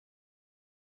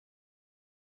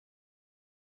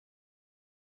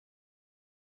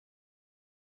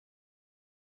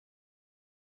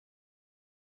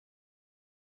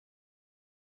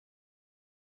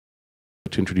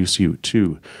like to introduce you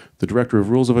to the director of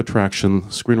Rules of Attraction,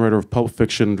 screenwriter of Pulp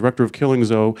Fiction, director of Killing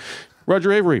Zoe, Roger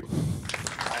Avary.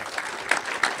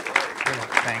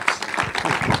 Thanks.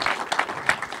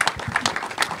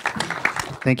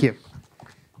 Thank you.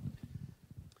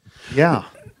 Yeah.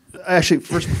 Actually,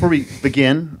 first, before we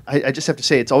begin, I just have to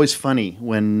say it's always funny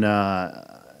when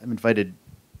I'm invited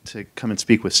to come and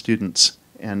speak with students,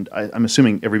 and I'm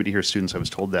assuming everybody here is students. I was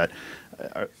told that.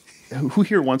 Who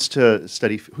here wants to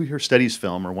study? Who here studies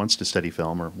film, or wants to study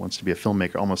film, or wants to be a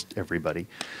filmmaker? Almost everybody.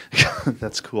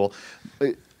 That's cool.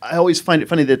 I always find it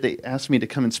funny that they ask me to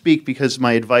come and speak because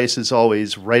my advice is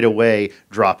always right away,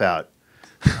 drop out.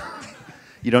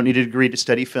 You don't need a degree to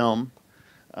study film.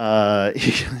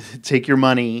 Take your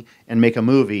money and make a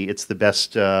movie. It's the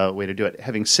best way to do it.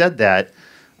 Having said that,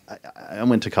 I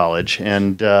went to college,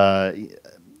 and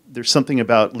there's something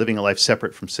about living a life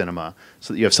separate from cinema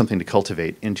so that you have something to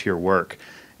cultivate into your work.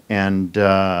 And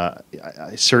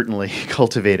I certainly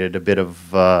cultivated a bit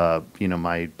of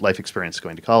my life experience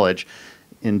going to college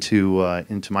into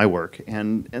my work.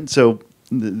 And so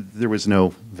there was no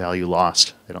value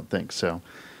lost, I don't think. So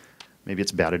maybe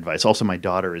it's bad advice. Also, my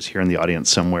daughter is here in the audience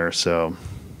somewhere, so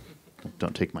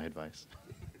don't take my advice.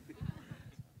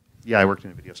 Yeah, I worked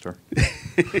in a video store.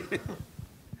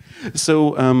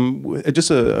 So,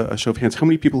 just a show of hands, how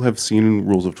many people have seen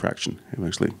Rules of Attraction,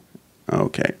 actually?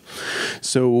 Okay.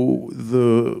 So,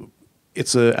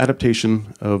 it's an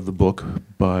adaptation of the book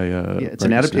by... it's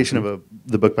an adaptation of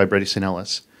the book by Bret and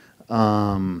Ellis.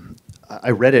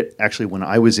 I read it, actually, when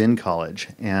I was in college,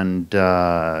 and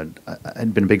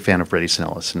I'd been a big fan of Bret and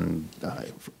Ellis, and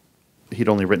he'd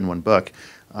only written one book,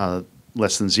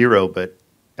 Less Than Zero, but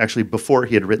actually, before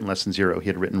he had written Less Than Zero, he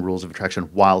had written Rules of Attraction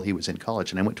while he was in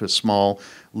college. And I went to a small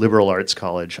liberal arts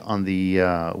college on the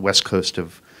west coast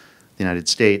of the United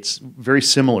States, very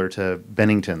similar to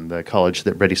Bennington, the college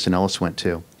that Bret Easton Ellis went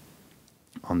to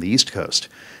on the East Coast.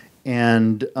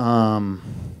 And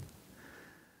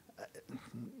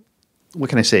what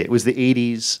can I say? It was the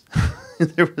 80s.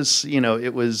 There was,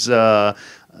 it was a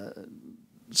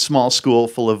small school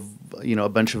full of, a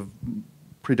bunch of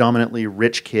predominantly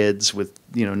rich kids with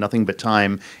nothing but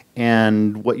time,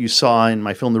 and what you saw in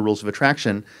my film The Rules of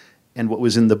Attraction and what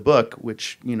was in the book,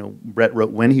 which Bret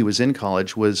wrote when he was in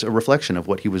college, was a reflection of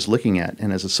what he was looking at.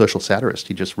 And as a social satirist,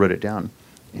 he just wrote it down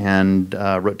and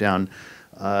wrote down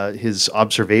his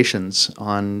observations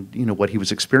on what he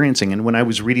was experiencing. And when I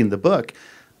was reading the book,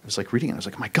 I was like reading it. I was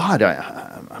like, oh my God,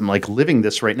 I'm like living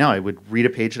this right now. I would read a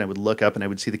page and I would look up and I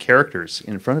would see the characters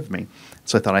in front of me.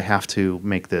 So I thought I have to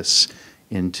make this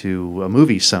into a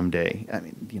movie someday. I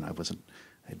mean,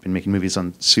 I'd been making movies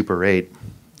on Super 8.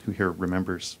 Who here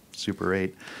remembers Super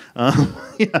 8?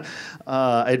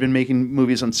 I'd been making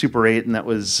movies on Super 8, and that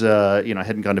was, I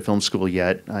hadn't gone to film school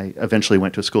yet. I eventually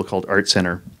went to a school called Art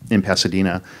Center in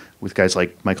Pasadena with guys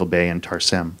like Michael Bay and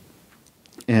Tarsem.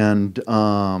 And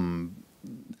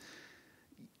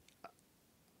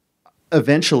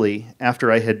eventually, after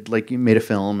I had made a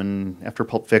film, and after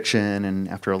Pulp Fiction, and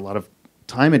after a lot of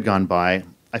time had gone by,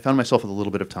 I found myself with a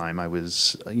little bit of time. I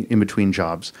was in between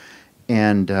jobs,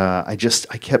 and I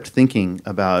kept thinking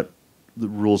about the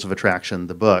Rules of Attraction,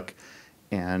 the book,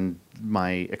 and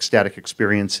my ecstatic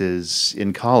experiences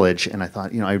in college. And I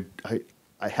thought,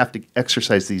 I have to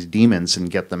exercise these demons and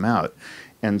get them out.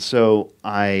 And so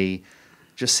I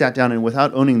just sat down, and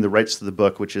without owning the rights to the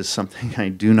book, which is something I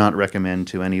do not recommend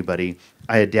to anybody,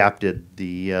 I adapted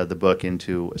the book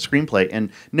into a screenplay,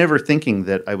 and never thinking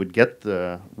that I would get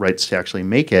the rights to actually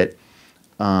make it.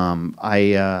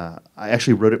 I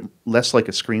actually wrote it less like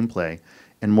a screenplay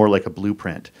and more like a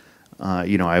blueprint.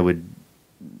 I would,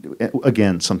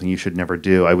 again, something you should never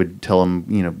do. I would tell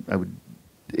them, I would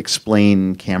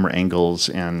explain camera angles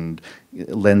and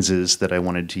lenses that I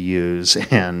wanted to use,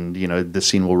 and the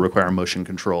scene will require motion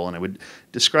control, and I would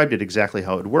describe it exactly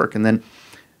how it would work. And then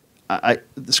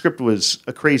the script was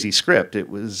a crazy script. It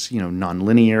was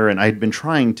non-linear, and I had been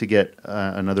trying to get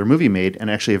another movie made,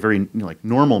 and actually a very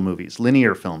normal movies,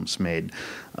 linear films made,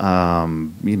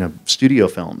 studio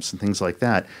films and things like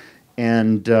that.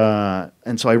 And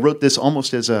so I wrote this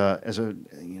almost as a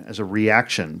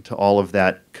reaction to all of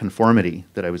that conformity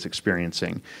that I was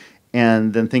experiencing.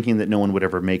 And then thinking that no one would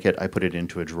ever make it, I put it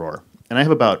into a drawer. And I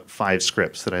have about 5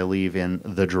 scripts that I leave in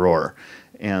the drawer.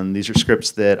 And these are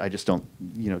scripts that I just don't,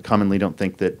 commonly don't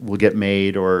think that will get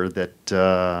made, or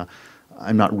that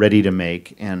I'm not ready to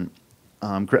make. And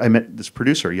I met this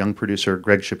producer, young producer,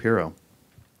 Greg Shapiro,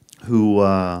 who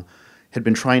had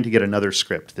been trying to get another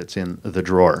script that's in the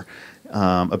drawer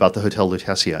about the Hotel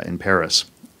Lutetia in Paris,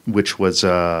 which was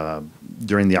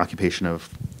during the occupation of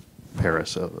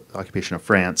Paris, occupation of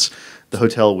France. The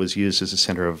hotel was used as a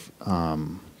center of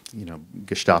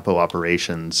Gestapo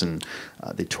operations, and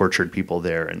they tortured people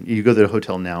there. And you go to the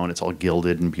hotel now, and it's all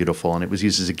gilded and beautiful, and it was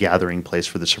used as a gathering place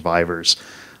for the survivors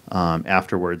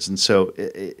afterwards. And so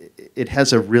it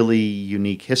has a really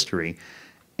unique history.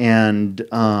 And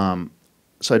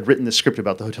so I'd written this script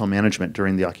about the hotel management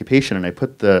during the occupation, and I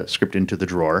put the script into the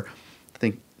drawer,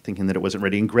 thinking that it wasn't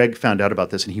ready. And Greg found out about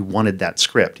this, and he wanted that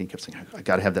script. He kept saying, I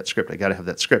got to have that script. I got to have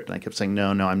that script. And I kept saying, no,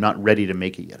 I'm not ready to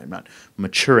make it yet. I'm not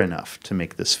mature enough to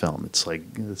make this film. It's like,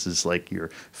 this is like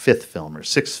your 5th film or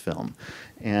 6th film.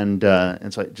 And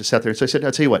so I just sat there. And so I said,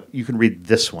 I'll tell you what, you can read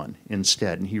this one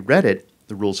instead. And he read it,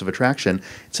 The Rules of Attraction,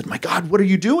 and said, my God, what are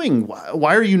you doing?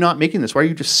 Why are you not making this? Why are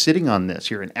you just sitting on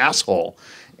this? You're an asshole.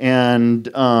 And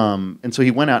so he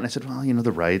went out, and I said, well,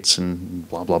 the rights and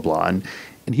blah, blah, blah.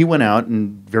 And he went out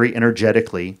and very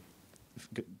energetically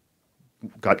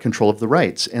got control of the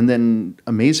rights. And then,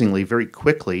 amazingly, very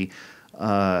quickly,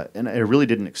 and I really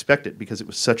didn't expect it because it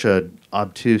was such an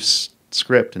obtuse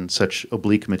script and such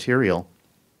oblique material,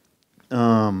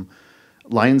 Lionsgate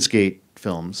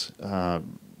Films,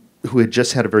 who had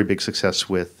just had a very big success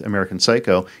with American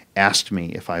Psycho, asked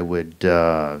me if I would,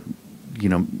 or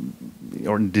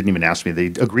didn't even ask me, they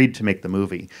agreed to make the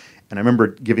movie. And I remember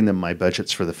giving them my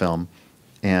budgets for the film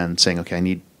and saying, okay, I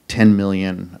need 10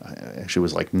 million. Actually, it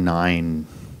was like 9.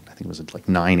 I think it was like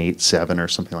 987 or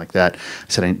something like that. I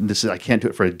said, I can't do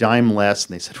it for a dime less.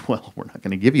 And they said, well, we're not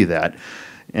going to give you that,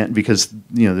 and because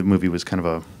the movie was kind of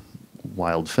a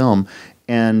wild film.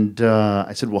 And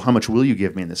I said, well, how much will you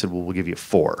give me? And they said, well, we'll give you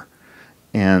 4.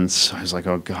 And so I was like,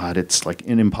 oh God, it's like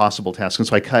an impossible task. And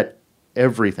so I cut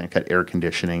everything. I cut air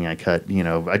conditioning. I cut,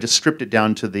 I just stripped it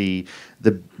down to the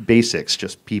basics,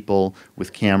 just people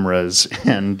with cameras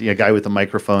and a guy with a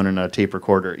microphone and a tape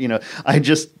recorder. I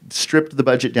just stripped the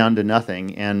budget down to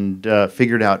nothing and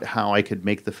figured out how I could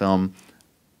make the film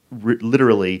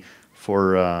literally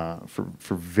for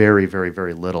very, very,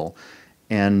 very little.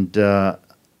 And at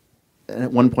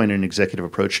one point, an executive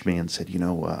approached me and said, it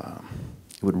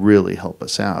would really help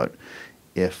us out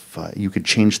if you could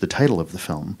change the title of the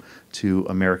film to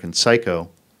American Psycho,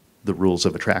 The Rules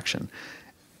of Attraction.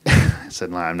 I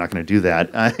said, no, I'm not going to do that.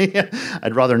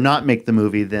 I'd rather not make the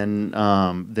movie than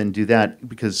do that,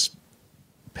 because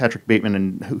Patrick Bateman,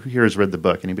 and who here has read the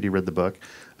book? Anybody read the book?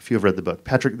 A few have read the book.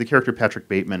 The character Patrick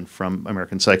Bateman from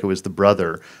American Psycho is the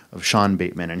brother of Sean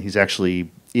Bateman, and he's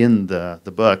actually in the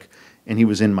book, and he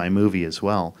was in my movie as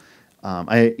well.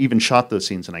 I even shot those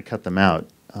scenes, and I cut them out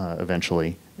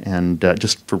eventually, and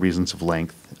just for reasons of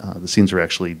length. The scenes are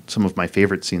actually some of my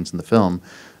favorite scenes in the film,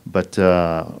 but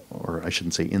or I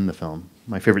shouldn't say in the film.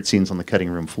 My favorite scenes on the cutting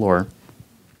room floor,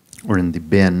 or in the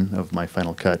bin of my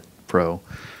Final Cut Pro,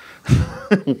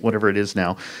 whatever it is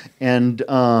now. And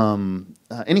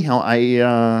anyhow,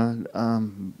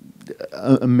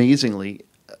 amazingly,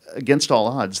 against all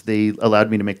odds, they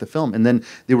allowed me to make the film. And then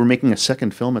they were making a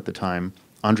second film at the time.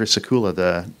 Andrei Sekula,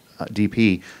 the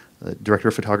DP, the director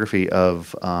of photography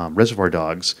of Reservoir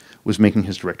Dogs, was making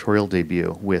his directorial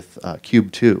debut with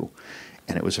Cube 2.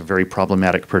 And it was a very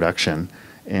problematic production.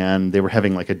 And they were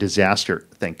having like a disaster,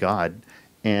 thank God.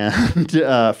 And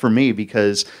for me,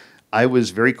 because I was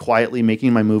very quietly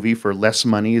making my movie for less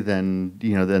money than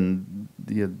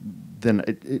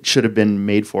it should have been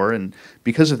made for, and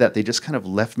because of that, they just kind of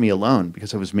left me alone,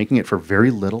 because I was making it for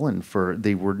very little, and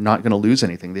they were not going to lose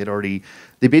anything.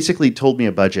 They basically told me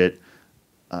a budget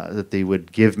that they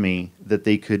would give me that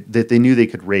they knew they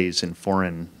could raise in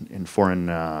foreign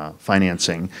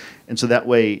financing, and so that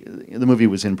way the movie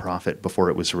was in profit before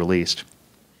it was released.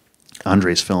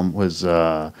 Andrei's film was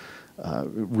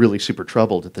really super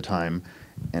troubled at the time,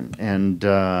 and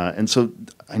so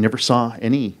I never saw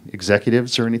any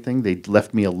executives or anything. They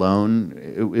left me alone.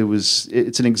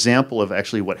 It's an example of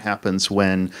actually what happens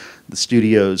when the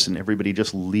studios and everybody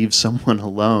just leaves someone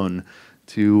alone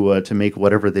to make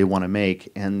whatever they want to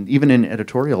make. And even in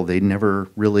editorial, they never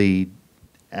really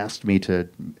asked me to.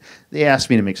 They asked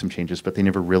me to make some changes, but they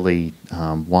never really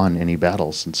won any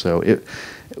battles. And so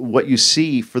what you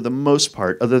see, for the most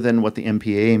part, other than what the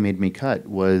MPAA made me cut,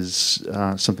 was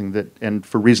something that, and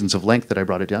for reasons of length that I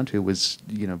brought it down to, was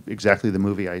exactly the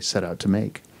movie I set out to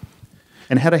make.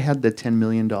 And had I had the $10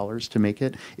 million to make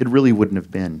it, it really wouldn't have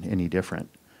been any different.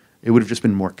 It would have just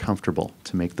been more comfortable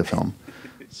to make the film.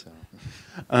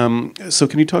 So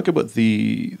can you talk about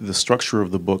the structure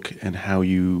of the book and how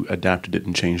you adapted it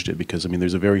and changed it? Because,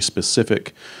 there's a very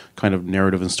specific kind of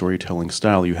narrative and storytelling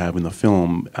style you have in the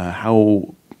film.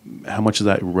 How much is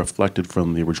that reflected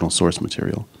from the original source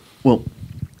material? Well,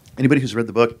 anybody who's read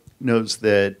the book knows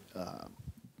that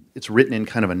it's written in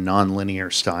kind of a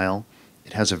non-linear style.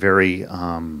 It has a very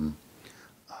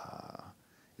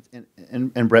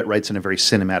and Bret writes in a very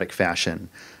cinematic fashion.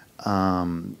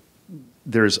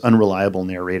 There's unreliable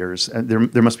narrators.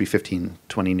 There must be 15,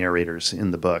 20 narrators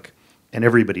in the book, and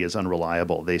everybody is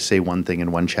unreliable. They say one thing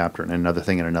in one chapter and another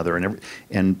thing in another,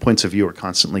 and points of view are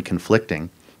constantly conflicting.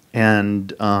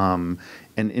 And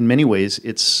in many ways,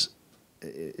 it's,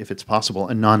 if it's possible,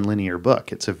 a nonlinear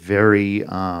book. It's a very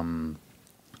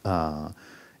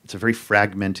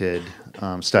fragmented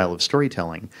style of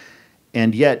storytelling,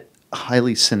 and yet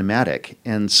highly cinematic.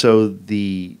 And so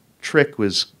the trick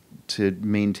was to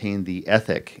maintain the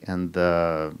ethic and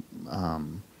the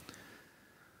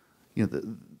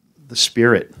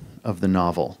spirit of the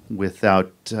novel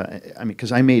without,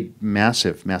 because I made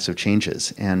massive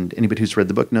changes, and anybody who's read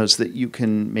the book knows that you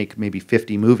can make maybe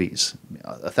 50 movies,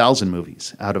 1,000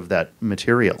 movies out of that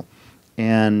material.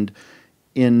 And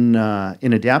in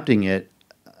adapting it,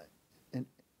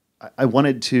 I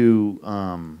wanted to,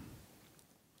 and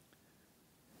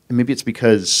maybe it's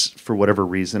because, for whatever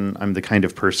reason, I'm the kind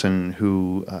of person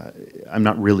who, I'm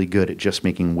not really good at just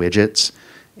making widgets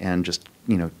and just,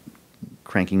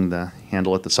 cranking the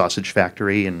handle at the sausage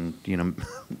factory and,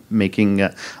 making,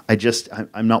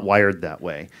 I'm not wired that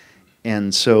way.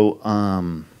 And so,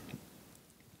 I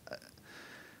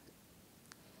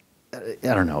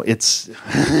don't know, it's,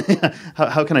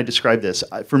 how can I describe this?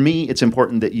 For me, it's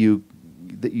important that you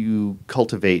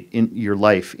cultivate in your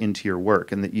life into your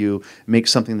work, and that you make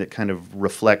something that kind of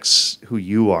reflects who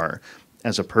you are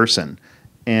as a person,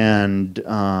 and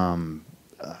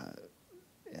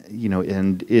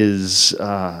and is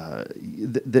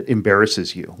that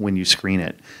embarrasses you when you screen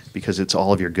it, because it's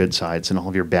all of your good sides and all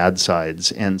of your bad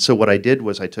sides. And so what I did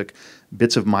was I took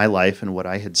bits of my life and what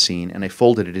I had seen, and I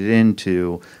folded it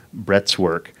into Bret's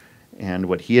work and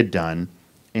what he had done,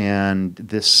 and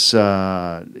this.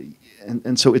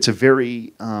 And so it's a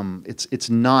very it's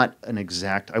not an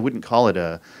exact, I wouldn't call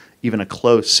it even a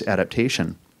close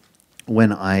adaptation.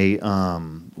 When I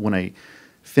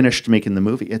finished making the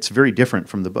movie, it's very different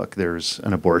from the book. There's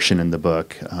an abortion in the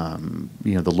book.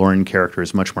 The Lauren character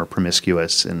is much more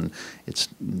promiscuous, and it's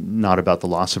not about the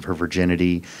loss of her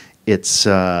virginity. It's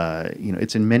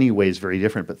it's in many ways very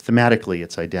different, but thematically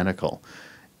it's identical.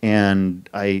 And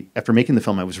after making the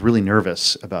film, I was really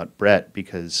nervous about Bret,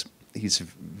 because he's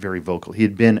very vocal. He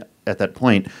had been, at that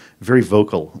point, very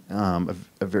vocal, a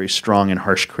very strong and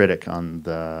harsh critic on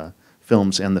the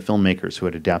films and the filmmakers who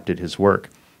had adapted his work.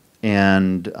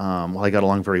 And while I got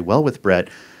along very well with Bret,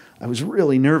 I was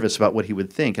really nervous about what he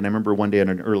would think. And I remember one day at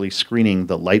an early screening,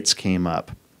 the lights came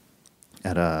up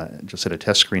just at a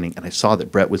test screening, and I saw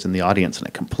that Bret was in the audience, and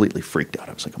I completely freaked out.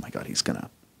 I was like, oh my God, he's gonna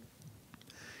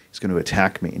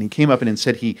attack me. And he came up and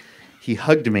instead he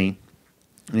hugged me.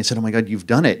 And he said, "Oh my God, you've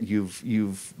done it.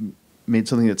 You've made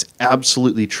something that's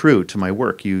absolutely true to my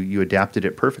work. You adapted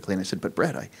it perfectly." And I said, "But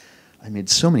Bret, I made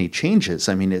so many changes.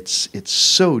 I mean, it's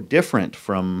so different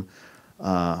from,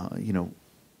 from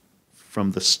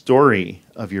the story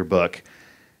of your book."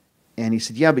 And he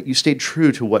said, "Yeah, but you stayed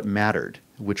true to what mattered,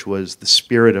 which was the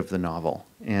spirit of the novel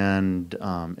and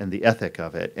the ethic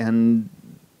of it." And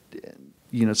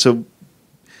so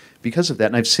because of that,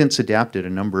 and I've since adapted a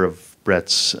number of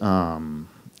Bret's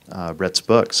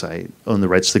books. I own the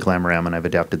rights to the Glamorama, and I've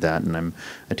adapted that, and I'm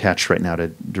attached right now to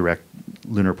direct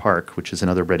Lunar Park, which is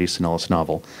another Bret Easton Ellis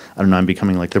novel. I don't know, I'm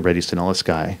becoming like the Bret Easton Ellis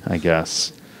guy, I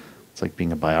guess. It's like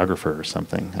being a biographer or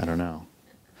something, I don't know.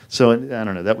 So, I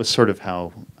don't know, that was sort of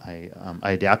how I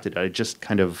adapted it. I just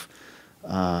kind of,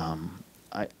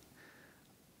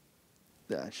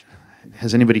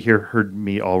 has anybody here heard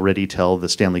me already tell the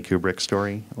Stanley Kubrick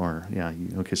story? Or, yeah,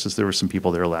 okay, so there were some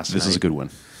people there last night. This is a good one.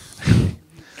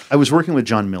 I was working with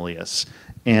John Milius,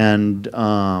 and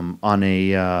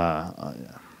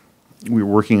we were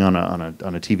working on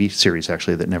a TV series,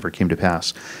 actually, that never came to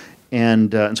pass.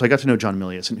 And so I got to know John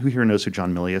Milius. And who here knows who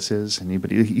John Milius is?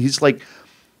 Anybody?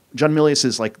 John Milius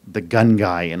is like the gun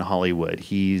guy in Hollywood.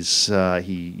 He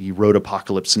wrote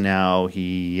Apocalypse Now.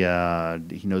 He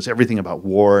knows everything about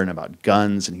war and about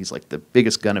guns, and he's like the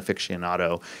biggest gun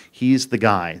aficionado. He's the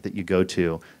guy that you go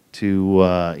to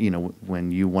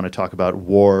when you want to talk about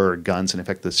war or guns. And in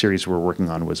fact, the series we're working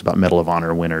on was about Medal of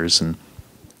Honor winners. And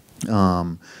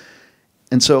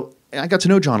so I got to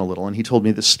know John a little, and he told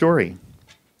me this story.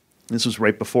 This was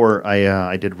right before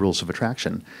I did Rules of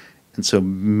Attraction. And so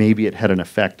maybe it had an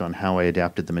effect on how I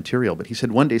adapted the material. But he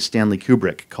said one day Stanley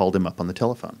Kubrick called him up on the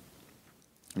telephone.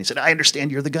 And he said, "I understand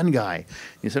you're the gun guy." And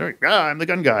he said, "Yeah, I'm the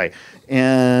gun guy."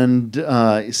 And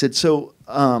he said, "So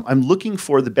I'm looking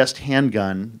for the best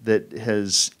handgun that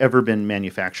has ever been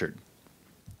manufactured."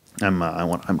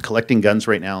 I'm collecting guns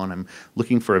right now, and I'm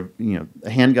looking for a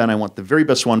handgun. I want the very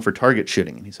best one for target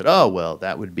shooting." And he said, "Oh, well,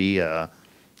 that would be a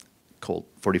Colt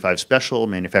 45 Special,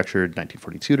 manufactured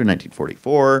 1942 to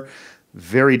 1944.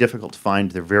 Very difficult to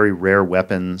find. They're very rare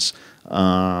weapons, but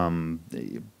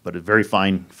a very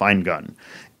fine gun."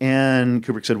 And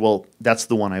Kubrick said, "Well, that's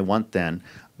the one I want then.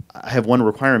 I have one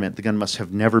requirement. The gun must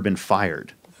have never been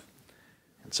fired."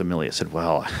 And so Milius said,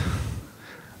 "Well,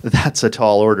 that's a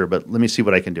tall order, but let me see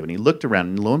what I can do." And he looked around,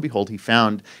 and lo and behold, he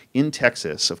found in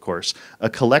Texas, of course, a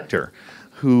collector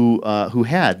who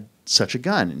had such a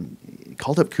gun. And he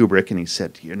called up Kubrick, and he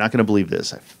said, "You're not going to believe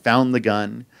this. I found the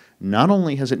gun. Not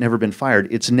only has it never been fired,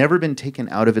 it's never been taken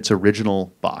out of its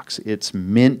original box. It's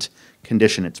mint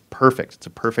condition. It's perfect. It's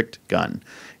a perfect gun.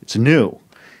 It's new."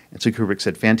 And so Kubrick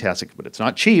said, "Fantastic, but it's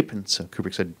not cheap." And so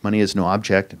Kubrick said, "Money is no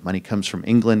object. Money comes from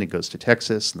England. It goes to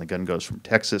Texas, and the gun goes from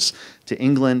Texas to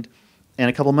England." And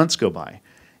a couple months go by,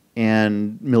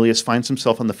 and Milius finds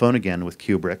himself on the phone again with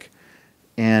Kubrick,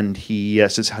 and he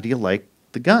says, "How do you like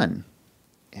the gun?"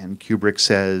 And Kubrick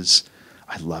says,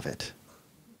 "I love it.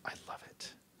 I love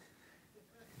it.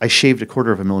 I shaved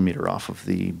 1/4 of a millimeter off of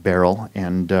the barrel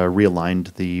and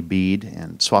realigned the bead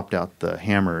and swapped out the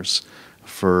hammers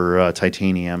for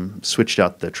titanium, switched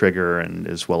out the trigger and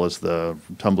as well as the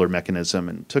tumbler mechanism,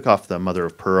 and took off the mother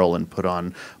of pearl and put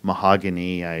on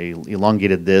mahogany. I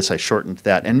elongated this, I shortened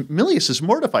that." And Milius is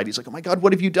mortified. He's like, "Oh my God,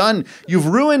 what have you done? You've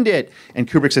ruined it." And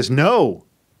Kubrick says, "No,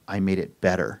 I made it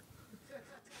better."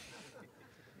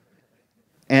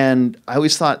 And I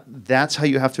always thought that's how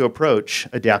you have to approach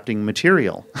adapting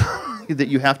material. That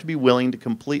you have to be willing to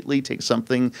completely take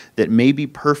something that may be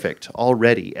perfect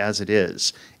already as it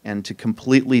is and to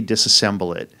completely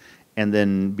disassemble it, and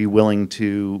then be willing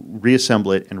to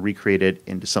reassemble it and recreate it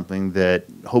into something that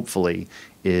hopefully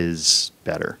is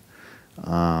better.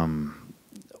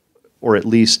 Or at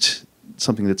least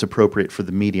something that's appropriate for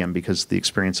the medium, because the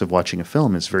experience of watching a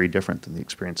film is very different than the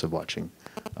experience of watching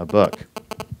a book.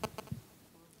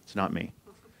 It's not me.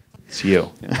 It's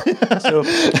you. So,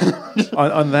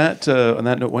 on that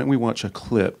note, why don't we watch a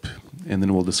clip, and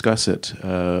then we'll discuss it.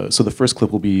 So the first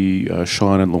clip will be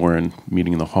Sean and Lauren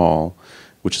meeting in the hall,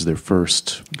 which is their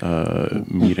first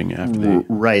meeting after they...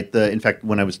 Right. In fact,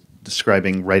 when I was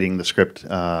describing writing the script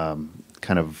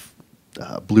kind of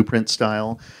blueprint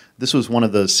style, this was one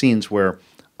of those scenes where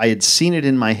I had seen it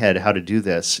in my head how to do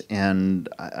this, and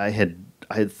I had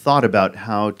thought about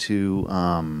how to...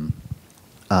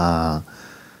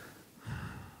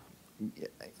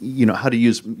 how to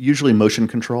use, usually motion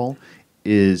control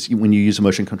is when you use a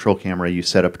motion control camera, you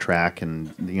set up a track,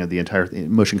 and the entire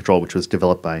motion control, which was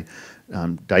developed by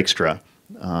Dykstra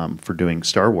for doing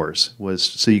Star Wars, was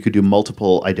so you could do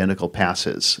multiple identical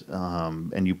passes,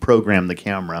 and you program the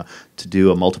camera to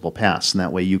do a multiple pass, and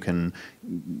that way you can,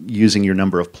 using your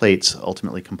number of plates,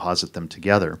 ultimately composite them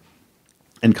together.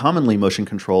 And commonly motion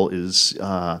control is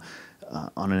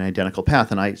on an identical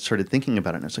path, and I started thinking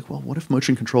about it, and I was like, well, what if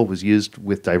motion control was used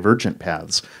with divergent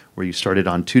paths, where you started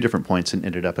on 2 different points and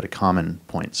ended up at a common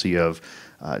point? So you have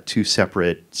 2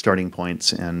 separate starting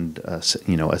points and a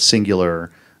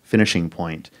singular finishing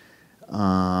point.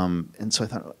 And so I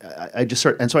thought,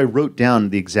 so I wrote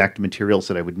down the exact materials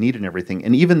that I would need and everything.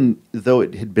 And even though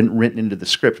it had been written into the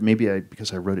script, maybe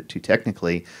because I wrote it too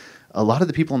technically, a lot of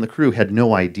the people on the crew had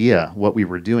no idea what we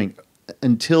were doing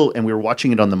and we were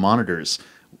watching it on the monitors,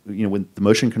 with the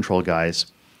motion control guys.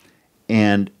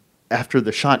 And after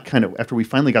the shot, after we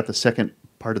finally got the second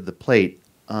part of the plate,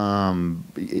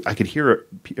 I could hear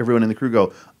everyone in the crew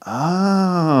go,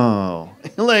 "Oh,"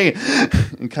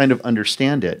 and kind of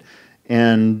understand it.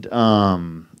 And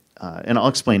I'll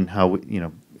explain how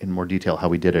in more detail how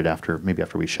we did it after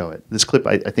we show it. This clip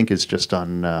I think is just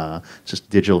on just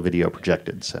digital video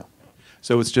projected.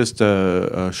 So it's just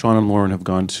Sean and Lauren have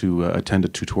gone to attend a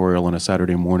tutorial on a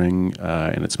Saturday morning,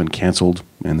 and it's been canceled,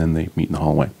 and then they meet in the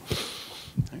hallway.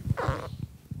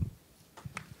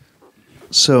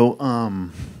 So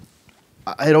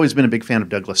I had always been a big fan of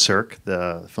Douglas Sirk,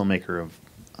 the filmmaker of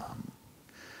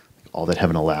All That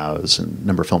Heaven Allows and a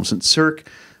number of films. And Sirk,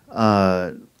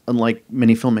 unlike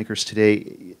many filmmakers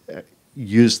today,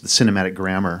 used the cinematic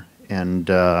grammar and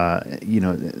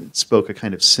spoke a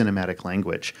kind of cinematic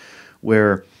language,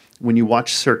 where when you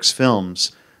watch Sirk's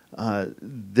films,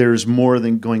 there's more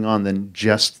going on than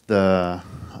just the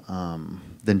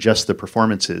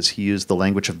performances. He used the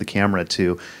language of the camera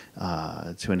to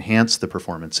enhance the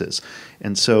performances.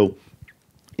 And so,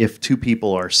 if 2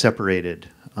 people are separated,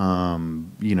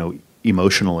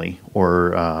 emotionally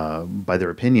or by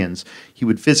their opinions, he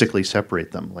would physically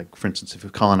separate them. Like, for instance,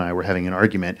 if Colin and I were having an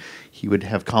argument, he would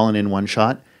have Colin in one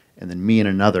shot and then me in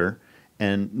another,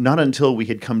 And not until we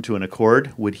had come to an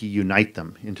accord would he unite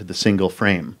them into the single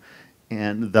frame,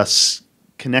 and thus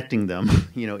connecting them,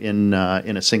 in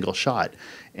a single shot.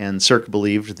 And Cirque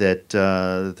believed that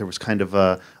there was kind of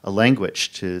a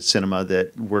language to cinema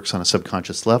that works on a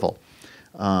subconscious level.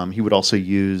 He would also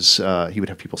use he would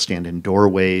have people stand in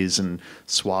doorways and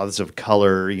swaths of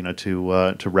color,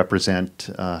 to represent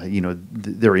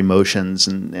their emotions,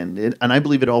 and I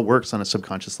believe it all works on a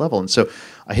subconscious level. And so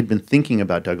I had been thinking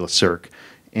about Douglas Sirk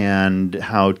and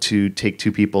how to take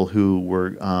two people who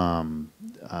were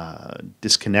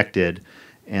disconnected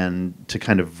and to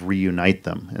kind of reunite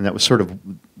them. And that was sort of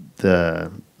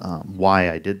the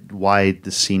why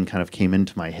the scene kind of came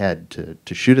into my head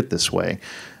to shoot it this way.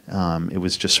 It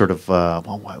was just sort of,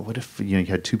 what if you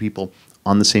had two people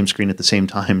on the same screen at the same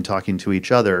time talking to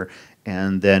each other,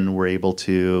 and then we're able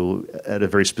to, at a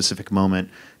very specific moment,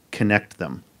 connect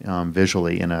them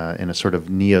visually in a sort of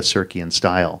neo-Circean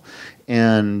style.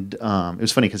 And it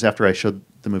was funny because after I showed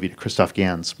the movie to Christophe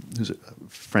Gans, who's a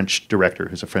French director,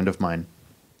 who's a friend of mine,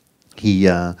 he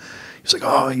was like,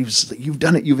 "Oh, you've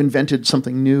done it. You've invented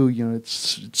something new.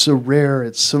 It's so rare.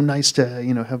 It's so nice to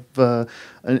have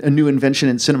a new invention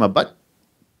in cinema. But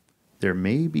there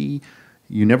may be,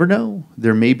 you never know.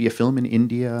 There may be a film in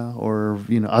India or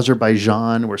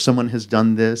Azerbaijan where someone has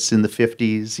done this in the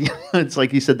 50s. It's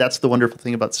like he said, that's the wonderful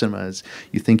thing about cinema is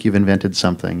you think you've invented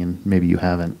something and maybe you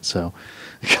haven't. So."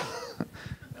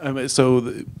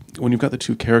 When you've got the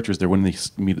two characters there, when they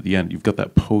meet at the end, you've got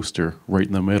that poster right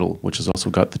in the middle, which has also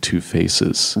got the two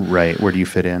faces. Right. Where do you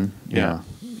fit in? Yeah.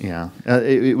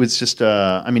 It was just,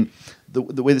 the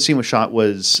way the scene was shot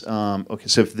was, okay,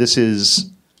 so if this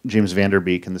is James Van Der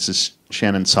Beek and this is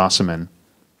Shannon Sossaman,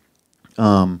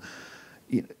 some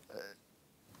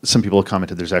people have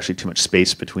commented there's actually too much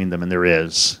space between them, and there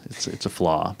is. It's a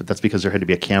flaw, but that's because there had to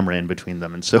be a camera in between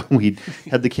them. And so we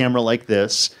had the camera like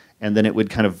this, and then it would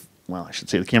kind of, I should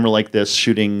say the camera like this,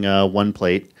 shooting one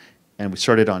plate. And we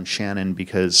started on Shannon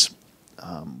because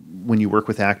when you work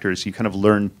with actors, you kind of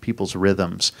learn people's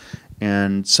rhythms.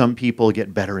 And some people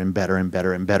get better and better and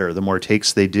better and better the more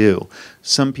takes they do.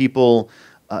 Some people,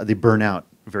 they burn out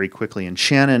very quickly. And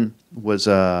Shannon was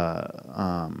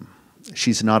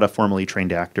she's not a formally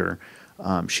trained actor.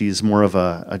 She's more of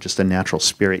just a natural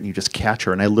spirit, and you just catch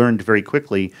her. And I learned very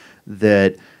quickly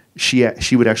that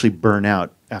she would actually burn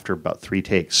out after about 3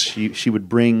 takes. She would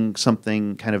bring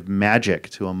something kind of magic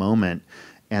to a moment,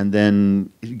 and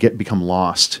then become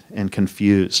lost and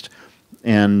confused,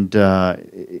 and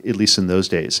at least in those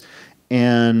days.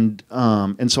 And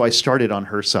so I started on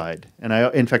her side, and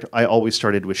in fact I always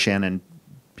started with Shannon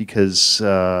because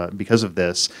of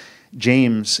this.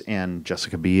 James and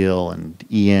Jessica Biel and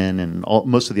Ian and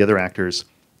most of the other actors,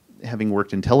 having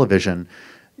worked in television,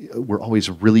 were always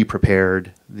really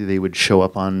prepared. They would show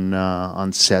up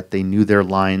on set. They knew their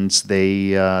lines.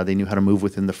 They knew how to move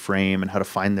within the frame and how to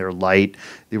find their light.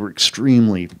 They were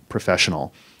extremely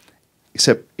professional.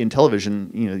 Except in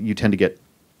television, you tend to get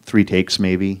 3 takes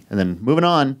maybe, and then moving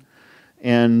on.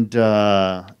 And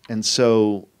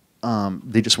so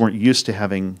they just weren't used to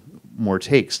having more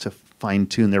takes to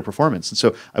fine-tune their performance. And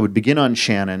so I would begin on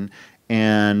Shannon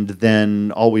and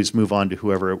then always move on to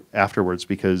whoever afterwards,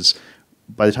 because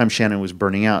by the time Shannon was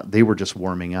burning out, they were just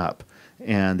warming up,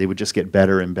 and they would just get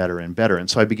better and better and better. And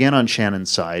so I began on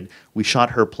Shannon's side. We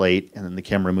shot her plate, and then the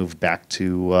camera moved back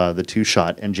to the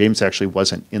 2-shot, and James actually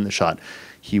wasn't in the shot.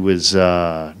 He was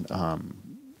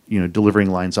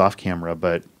delivering lines off camera,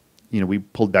 but we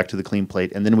pulled back to the clean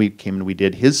plate, and then we came and we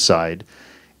did his side,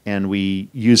 and we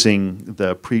using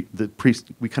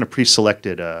we kind of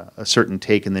pre-selected a certain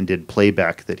take and then did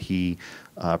playback that he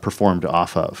performed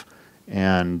off of.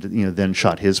 And then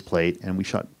shot his plate, and we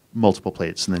shot multiple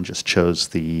plates, and then just chose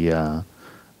the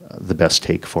best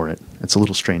take for it. It's a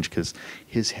little strange because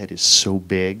his head is so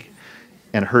big,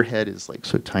 and her head is like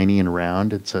so tiny and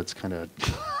round, and so it's kind of.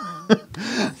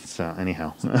 So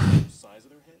anyhow. Size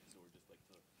of their heads, or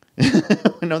just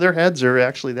like no, their heads are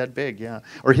actually that big, yeah.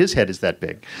 Or his head is that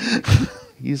big.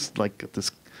 He's like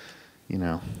this,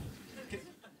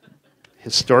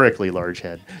 historically large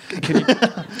head.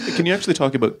 Can you actually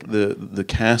talk about the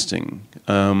casting?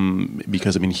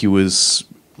 Because he was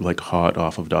like hot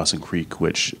off of Dawson Creek,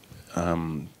 which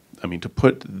to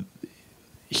put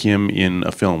him in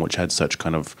a film which had such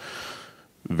kind of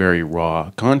very raw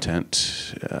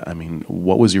content.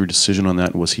 What was your decision on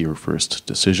that? Was he your first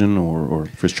decision or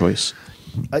first choice?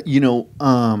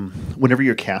 Whenever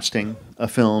you're casting a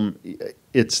film, you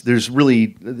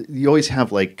always have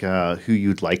who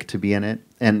you'd like to be in it,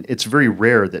 and it's very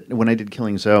rare that when I did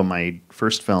Killing Zoe, my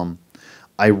first film,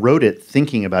 I wrote it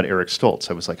thinking about Eric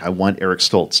Stoltz. I was like, I want Eric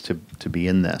Stoltz to be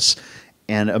in this,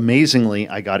 And amazingly,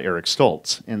 I got Eric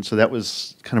Stoltz. And so that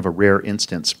was kind of a rare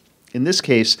instance. In this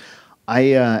case,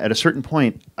 at a certain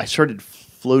point, I started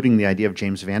floating the idea of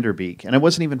James Van Der Beek. And I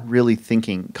wasn't even really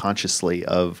thinking consciously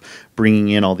of bringing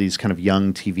in all these kind of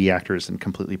young TV actors and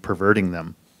completely perverting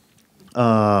them.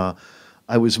 I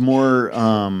was more,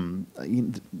 and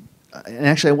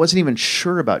actually I wasn't even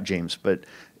sure about James,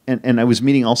 and I was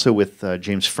meeting also with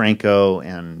James Franco,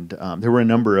 and there were a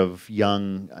number of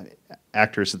young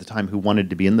actors at the time who wanted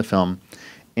to be in the film.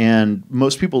 And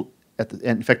most people,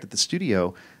 in fact, at the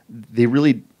studio, they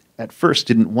really at first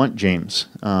didn't want James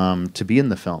to be in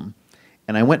the film.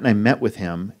 And I went and I met with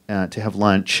him to have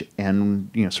lunch, and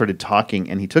started talking.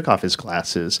 And he took off his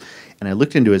glasses, and I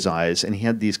looked into his eyes, and he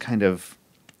had these kind of,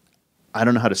 I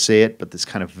don't know how to say it, but this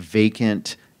kind of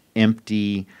vacant,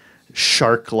 empty,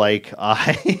 shark-like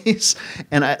eyes.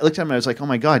 And I looked at him and I was like, oh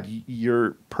my God,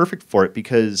 you're perfect for it,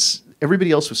 because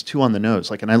everybody else was too on the nose.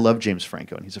 And I love James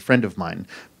Franco, and he's a friend of mine,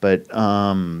 but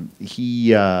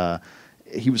he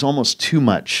was almost too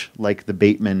much like the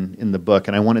Bateman in the book,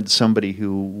 and I wanted somebody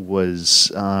who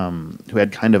was who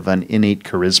had kind of an innate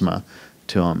charisma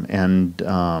to him,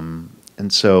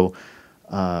 and so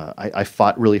I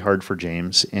fought really hard for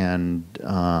James, and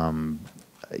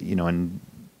and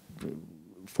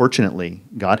fortunately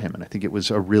got him, and I think it was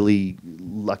a really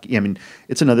lucky. I mean,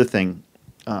 it's another thing.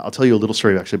 I'll tell you a little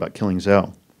story actually about Killing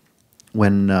Zoe.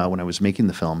 When I was making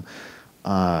the film,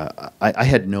 I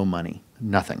had no money,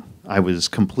 nothing. I was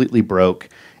completely broke,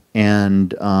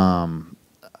 and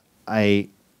I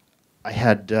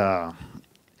had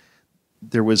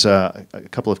there was a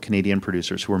couple of Canadian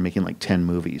producers who were making like 10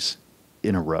 movies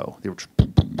in a row. They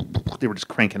were just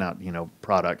cranking out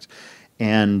product,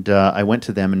 and I went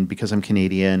to them, and because I'm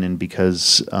Canadian, and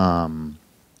because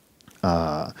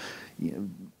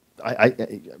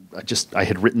I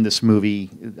had written this movie.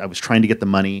 I was trying to get the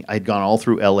money. I had gone all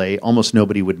through LA. Almost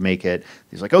nobody would make it.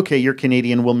 He's like, okay, you're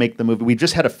Canadian. We'll make the movie. We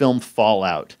just had a film fall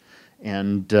out.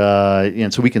 And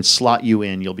so we can slot you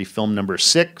in. You'll be film number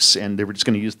 6. And they were just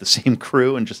going to use the same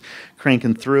crew and just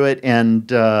cranking through it.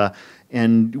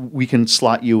 And we can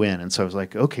slot you in. And so I was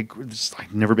like, okay,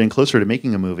 I've never been closer to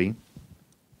making a movie.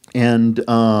 And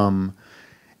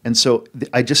so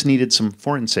I just needed some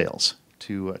foreign sales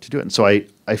to do it. And so I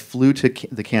flew to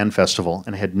the Cannes Festival,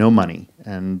 and I had no money.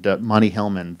 And Monty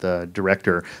Hellman, the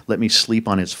director, let me sleep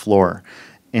on his floor.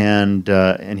 And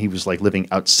he was like living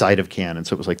outside of Cannes, and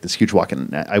so it was like this huge walk.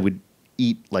 And I would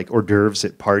eat like hors d'oeuvres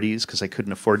at parties because I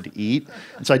couldn't afford to eat.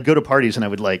 And so I'd go to parties, and I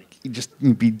would like just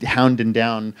be hounding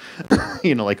down,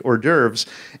 like hors d'oeuvres,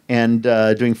 and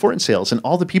doing foreign sales. And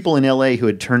all the people in LA who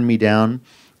had turned me down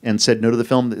and said no to the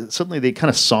film, suddenly they kind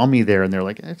of saw me there, and they're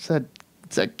like, it's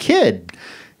that kid,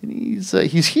 and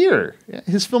he's here.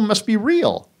 His film must be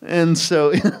real. And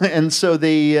so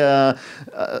they a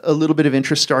little bit of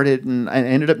interest started, and I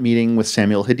ended up meeting with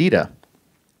Samuel Hadida,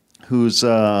 who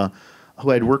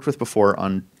I'd worked with before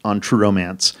on True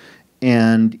Romance,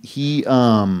 and he.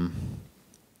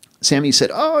 Sammy said,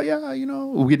 "Oh yeah,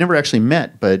 we'd never actually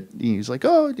met, but he's like,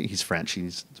 oh, he's French,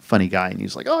 he's a funny guy, and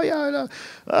he's like, oh yeah,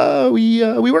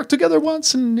 we worked together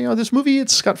once, and this movie,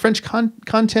 it's got French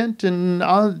content, and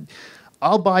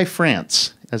I'll buy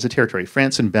France as a territory,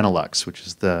 France and Benelux, which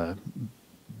is the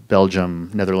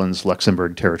Belgium, Netherlands,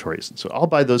 Luxembourg territories, and so I'll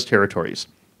buy those territories,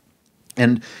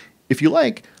 and if you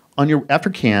like,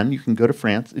 after Cannes, you can go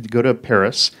to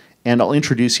Paris." And I'll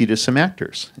introduce you to some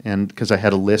actors, and because I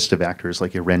had a list of actors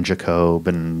like Irene Jacob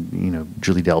and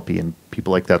Julie Delpy and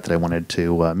people like that I wanted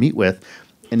to meet with,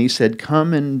 and he said,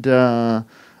 "Come to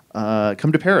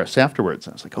Paris afterwards."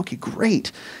 And I was like, "Okay,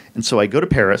 great." And so I go to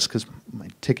Paris because my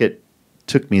ticket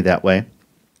took me that way.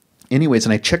 Anyways,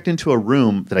 and I checked into a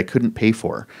room that I couldn't pay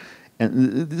for,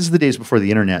 and this is the days before the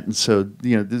internet, and so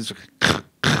this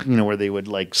where they would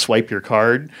like swipe your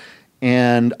card.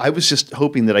 And I was just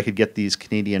hoping that I could get these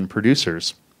Canadian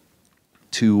producers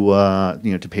to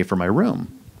pay for my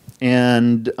room,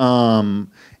 and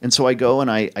so I go and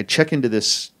I check into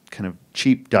this kind of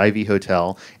cheap divey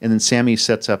hotel, and then Sammy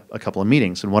sets up a couple of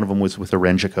meetings, and one of them was with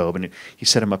Irene Jacob, and he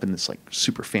set him up in this like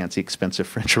super fancy, expensive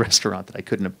French restaurant that I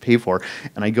couldn't have paid for,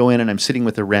 and I go in and I'm sitting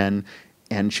with Irene,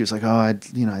 and she was like, "Oh,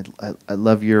 I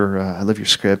love your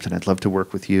script, and I'd love to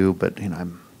work with you, but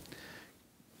I'm."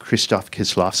 Krzysztof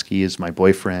Kieslowski is my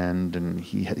boyfriend, and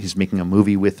he's making a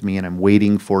movie with me, and I'm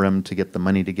waiting for him to get the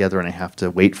money together, and I have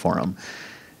to wait for him."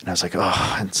 And I was like,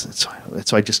 oh,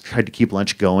 so I just tried to keep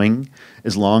lunch going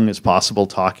as long as possible,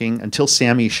 talking, until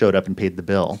Sammy showed up and paid the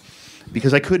bill,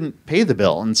 because I couldn't pay the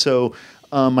bill. And so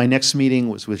my next meeting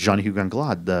was with Jean-Hugues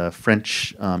Anglade, the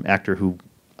French actor who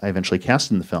I eventually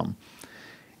cast in the film.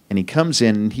 And he comes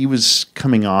in, he was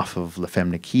coming off of La Femme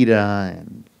Nikita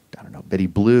and, I don't know, Betty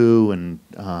Blue, and,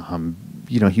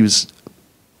 he was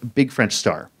a big French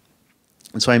star.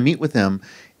 And so I meet with him,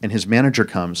 and his manager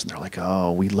comes, and they're like,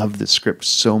 oh, we love this script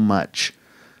so much.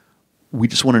 We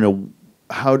just want to know,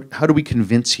 how do we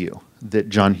convince you that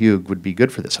John Hughes would be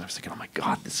good for this? And I was thinking, oh my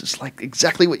God, this is like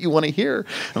exactly what you want to hear.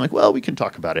 And I'm like, well, we can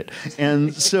talk about it.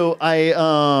 And so I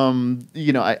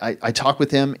talk with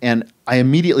him, and I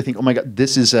immediately think, oh my God,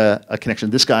 this is a connection.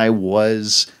 This guy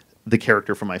was the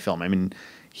character from my film. I mean,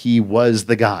 he was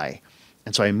the guy.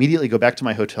 And so I immediately go back to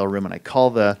my hotel room, and I call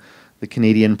the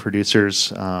Canadian producers,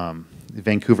 the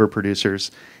Vancouver producers,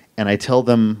 and I tell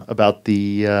them about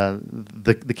the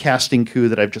casting coup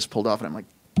that I've just pulled off, and I'm like,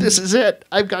 this is it.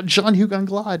 I've got Jean-Hugues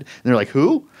Anglade. And they're like,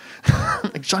 who?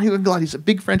 Like, Jean-Hugues Anglade, he's a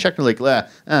big French actor. Like,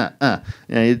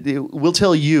 we'll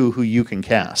tell you who you can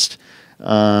cast.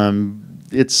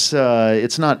 It's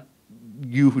not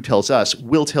you who tells us.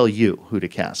 We'll tell you who to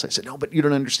cast. I said, no, but you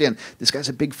don't understand. This guy's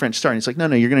a big French star. And he's like, no,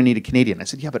 you're going to need a Canadian. I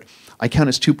said, yeah, but I count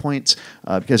as 2 points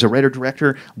because a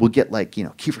writer-director will get like,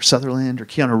 Kiefer Sutherland or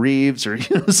Keanu Reeves or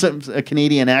a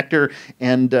Canadian actor,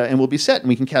 and we'll be set, and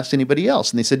we can cast anybody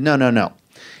else. And they said, no.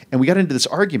 And we got into this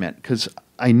argument because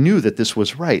I knew that this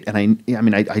was right, and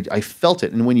I felt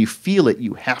it. And when you feel it,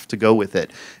 you have to go with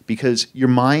it, because your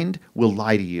mind will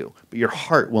lie to you, but your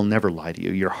heart will never lie to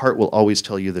you. Your heart will always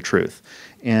tell you the truth.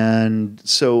 And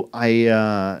so I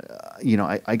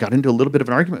got into a little bit of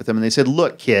an argument with them, and they said,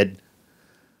 "Look, kid,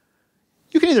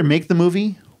 you can either make the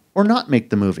movie or not make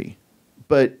the movie,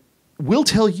 but we'll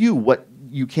tell you what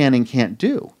you can and can't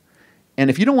do. And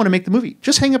if you don't want to make the movie,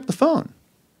 just hang up the phone."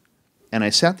 And I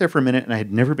sat there for a minute, and I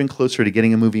had never been closer to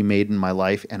getting a movie made in my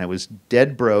life, and I was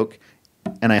dead broke,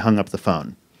 and I hung up the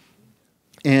phone.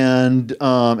 And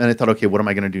I thought, okay, what am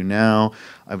I going to do now?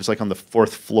 I was like on the 4th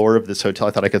floor of this hotel.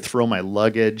 I thought I could throw my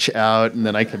luggage out, and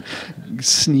then I could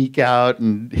sneak out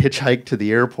and hitchhike to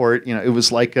the airport. It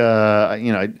was like,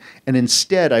 and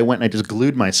instead I went and I just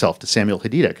glued myself to Samuel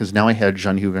Hadida, because now I had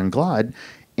Jean-Hugues Anglade.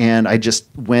 And I just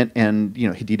went, and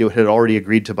Hadida had already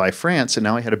agreed to buy France, and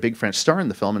now I had a big French star in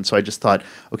the film. And so I just thought,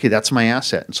 okay, that's my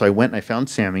asset. And so I went and I found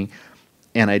Sammy,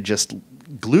 and I just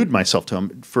glued myself to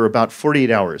him for about 48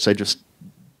 hours. I just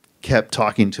kept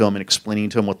talking to him and explaining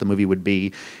to him what the movie would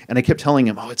be. And I kept telling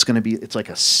him, it's like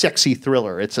a sexy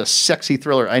thriller. It's a sexy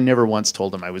thriller. I never once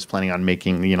told him I was planning on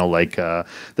making, that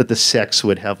the sex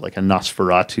would have like a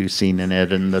Nosferatu scene in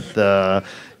it, and that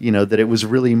that it was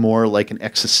really more like an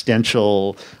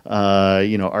existential,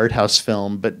 art house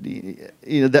film. But,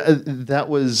 that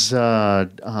was,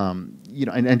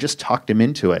 and just talked him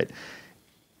into it.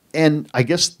 And I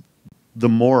guess the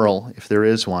moral, if there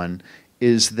is one,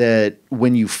 is that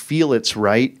when you feel it's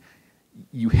right,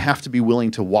 you have to be willing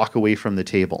to walk away from the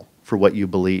table for what you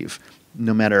believe,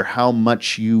 no matter how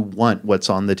much you want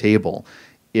what's on the table.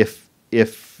 If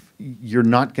you're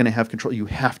not going to have control, you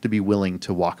have to be willing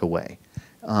to walk away.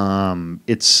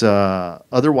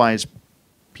 Otherwise,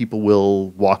 people will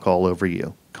walk all over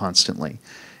you constantly,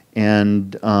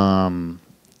 and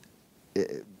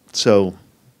so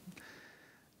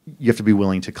you have to be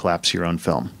willing to collapse your own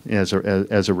film as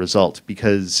a result,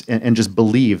 because and just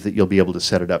believe that you'll be able to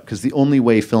set it up, because the only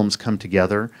way films come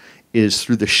together is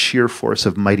through the sheer force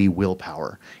of mighty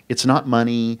willpower. It's not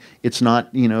money, it's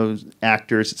not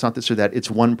actors, it's not this or that.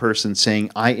 It's one person saying,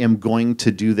 I am going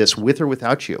to do this with or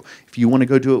without you. If you want to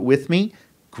go do it with me,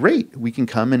 great, we can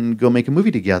come and go make a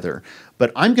movie together.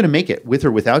 But I'm going to make it with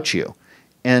or without you.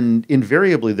 And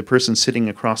invariably, the person sitting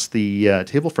across the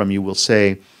table from you will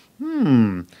say, he's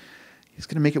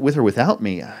going to make it with or without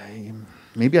me.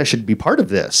 Maybe I should be part of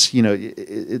this.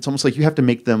 It's almost like you have to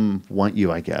make them want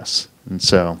you, I guess. And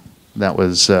so that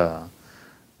was, so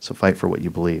fight for what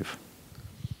you believe.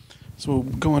 So we'll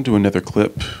go on to another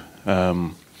clip.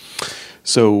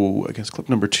 So I guess clip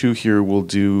number 2 here, we'll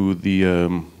do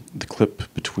the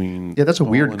clip between... Yeah, that's a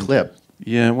weird clip.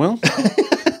 Yeah, well...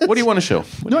 What do you want to show?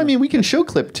 No, I mean, we can show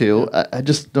clip 2. I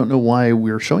just don't know why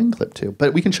we're showing clip 2,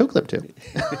 but we can show clip 2.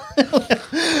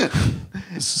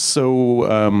 So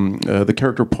the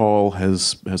character Paul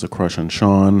has a crush on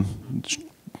Sean.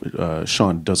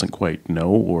 Sean doesn't quite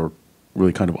know or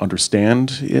really kind of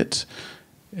understand it.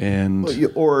 And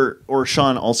or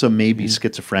Sean also may be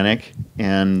schizophrenic,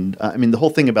 and I mean the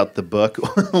whole thing about the book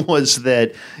was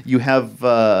that you have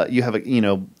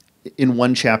in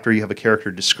one chapter you have a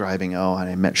character describing,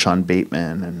 I met Sean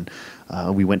Bateman, and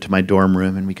we went to my dorm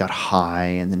room and we got high,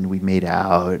 and then we made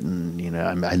out, and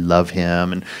I love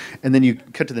him, and then you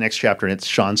cut to the next chapter and it's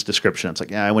Sean's description. It's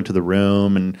like, I went to the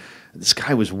room and this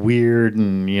guy was weird,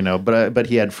 and but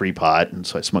he had free pot, and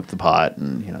so I smoked the pot,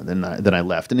 and then I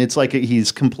left. And it's like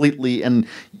he's completely, and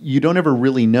you don't ever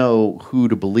really know who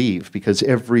to believe because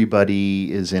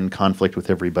everybody is in conflict with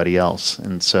everybody else,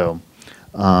 and so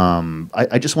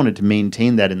I just wanted to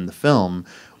maintain that in the film.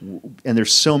 And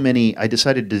there's so many. I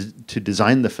decided to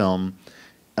design the film.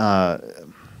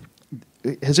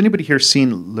 Has anybody here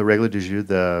seen Le Règle du Jeu,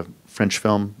 the French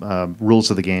film, Rules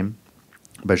of the Game,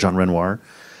 by Jean Renoir?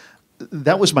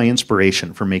 That was my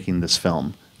inspiration for making this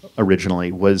film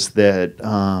originally, was that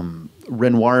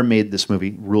Renoir made this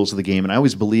movie, Rules of the Game, and I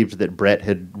always believed that Bret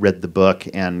had read the book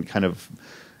and kind of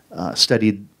had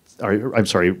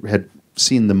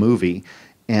seen the movie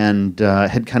and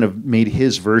had kind of made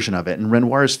his version of it. And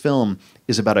Renoir's film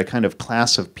is about a kind of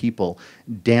class of people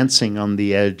dancing on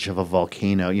the edge of a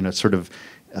volcano, sort of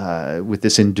with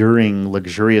this enduring,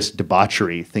 luxurious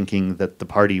debauchery, thinking that the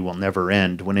party will never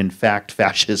end, when in fact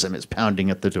fascism is pounding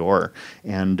at the door,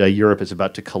 and Europe is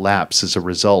about to collapse as a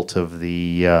result of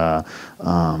the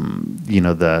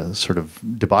the sort of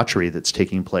debauchery that's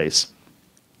taking place.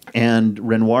 And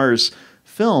Renoir's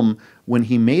film, when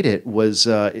he made it, was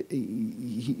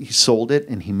he sold it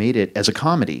and he made it as a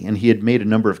comedy, and he had made a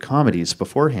number of comedies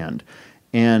beforehand.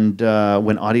 And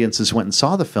when audiences went and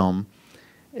saw the film,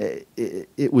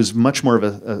 it was much more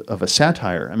of a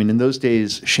satire. I mean, in those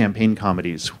days, champagne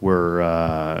comedies were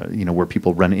where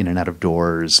people run in and out of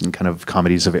doors, and kind of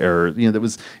comedies of error. It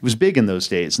was big in those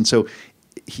days. And so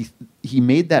he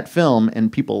made that film, and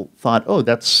people thought, oh,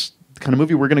 that's the kind of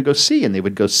movie we're going to go see, and they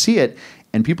would go see it,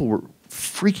 and people were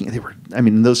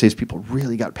in those days, people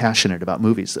really got passionate about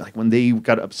movies. Like when they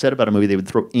got upset about a movie, they would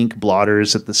throw ink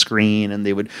blotters at the screen, and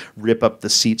they would rip up the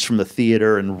seats from the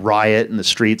theater and riot in the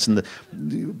streets. And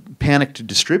the panicked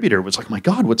distributor was like, "My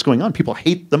God, what's going on? People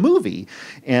hate the movie."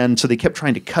 And so they kept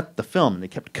trying to cut the film, and they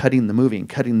kept cutting the movie and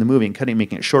cutting the movie and cutting,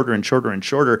 making it shorter and shorter and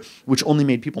shorter, which only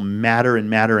made people madder and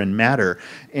madder and madder.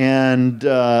 And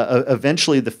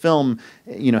eventually, the film,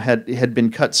 had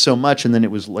been cut so much, and then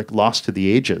it was like lost to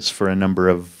the ages for a number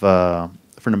of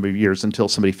years, until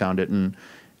somebody found it, and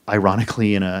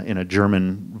ironically in a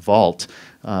German vault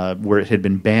where it had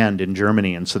been banned in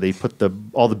Germany. And so they put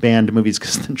all the banned movies,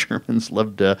 because the Germans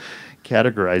love to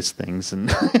categorize things,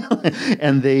 and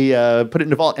and they put it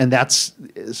in a vault. And that's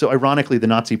so ironically, the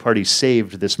Nazi Party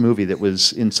saved this movie that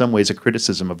was in some ways a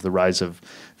criticism of the rise of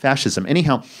fascism.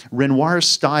 Anyhow, Renoir's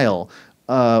style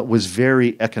was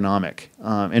very economic,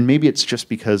 and maybe it's just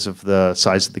because of the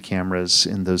size of the cameras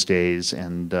in those days,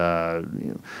 and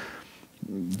the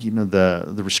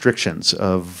restrictions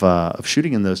of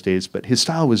shooting in those days. But his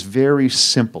style was very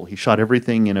simple. He shot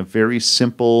everything in a very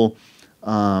simple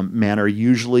manner.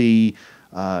 Usually,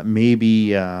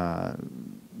 maybe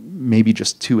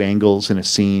just two angles in a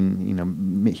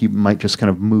scene. He might just kind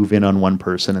of move in on one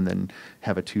person and then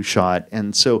have a two shot.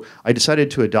 And so I decided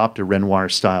to adopt a Renoir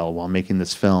style while making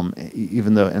this film,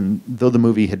 though the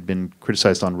movie had been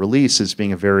criticized on release as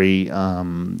being a very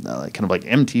kind of like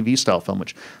MTV style film,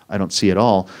 which I don't see at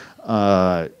all.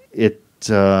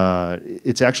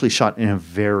 It's actually shot in a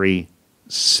very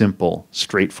simple,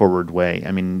 straightforward way.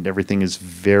 I mean, everything is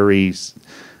very.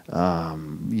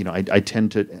 I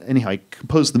tend to I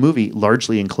compose the movie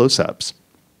largely in close-ups.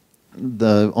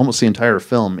 Almost the entire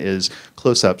film is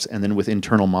close-ups, and then with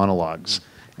internal monologues.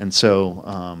 And so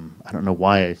I don't know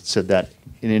why I said that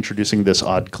in introducing this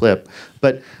odd clip,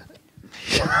 but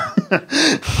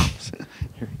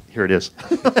here it is.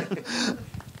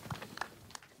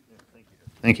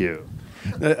 Thank you.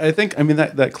 I think,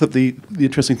 that clip, the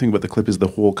interesting thing about the clip is the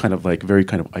whole kind of like very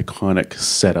kind of iconic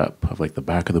setup of like the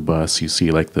back of the bus. You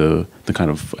see like the kind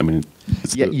of,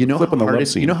 it's yeah, the clip on the love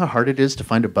scene. You know how hard it is to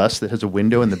find a bus that has a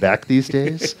window in the back these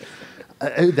days?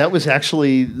 That was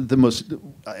actually the most,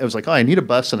 I was like, oh, I need a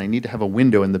bus and I need to have a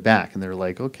window in the back. And they're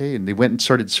like, okay. And they went and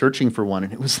started searching for one,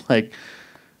 and it was like,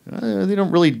 they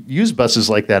don't really use buses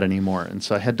like that anymore. And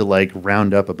so I had to like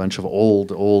round up a bunch of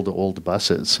old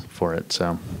buses for it.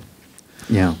 So...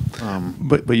 yeah,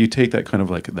 but you take that kind of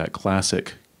like that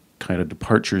classic kind of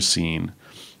departure scene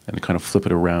and kind of flip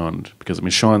it around, because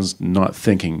Sean's not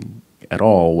thinking at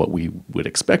all what we would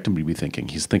expect him to be thinking.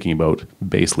 He's thinking about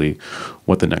basically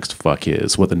what the next fuck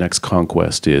is, what the next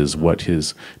conquest is, what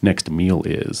his next meal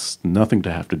is. Nothing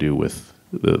to have to do with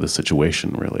the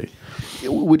situation, really.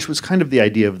 Which was kind of the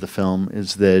idea of the film,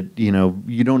 is that,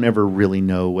 you don't ever really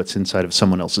know what's inside of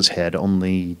someone else's head.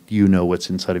 Only you know what's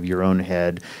inside of your own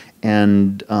head.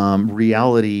 And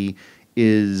reality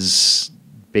is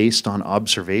based on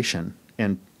observation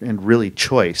and really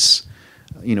choice.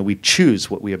 We choose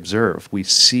what we observe. We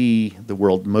see the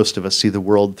world, most of us see the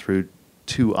world through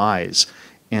two eyes.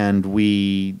 And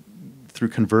we through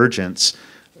convergence,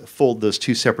 fold those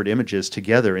two separate images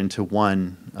together into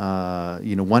one,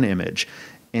 one image.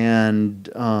 And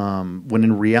when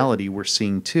in reality we're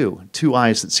seeing two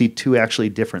eyes that see two actually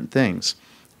different things.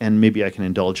 And maybe I can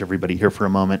indulge everybody here for a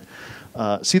moment.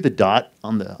 See the dot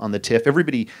on the TIFF?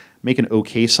 Everybody make an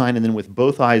OK sign, and then with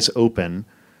both eyes open,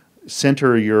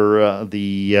 center your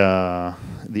the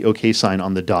OK sign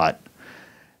on the dot,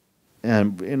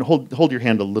 and hold your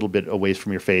hand a little bit away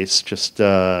from your face. Just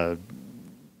and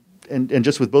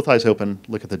just with both eyes open,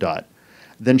 look at the dot.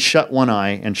 Then shut one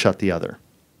eye and shut the other.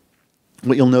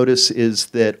 What you'll notice is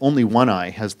that only one eye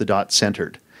has the dot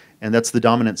centered, and that's the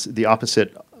dominant. The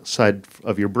opposite side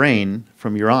of your brain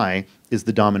from your eye is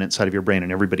the dominant side of your brain,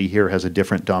 and everybody here has a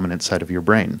different dominant side of your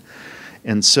brain.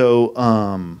 And so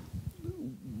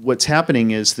what's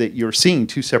happening is that you're seeing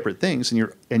two separate things,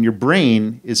 and your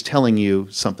brain is telling you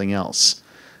something else.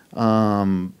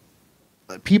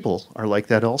 People are like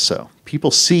that also.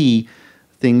 People see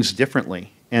things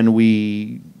differently, and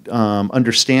we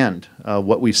understand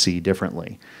what we see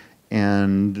differently.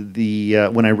 And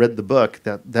when I read the book,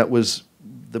 that was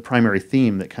the primary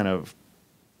theme that kind of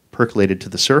percolated to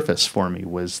the surface for me,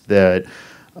 was that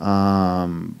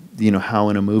how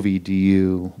in a movie do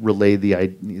you relay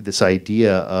this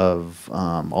idea of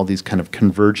all these kind of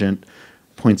convergent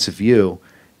points of view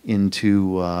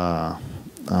into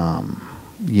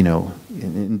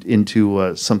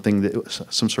something that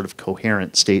some sort of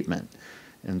coherent statement.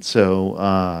 And so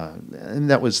and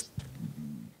that was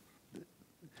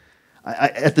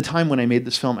at the time when I made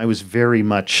this film, I was very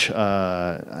much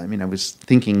I was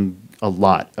thinking a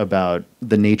lot about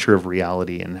the nature of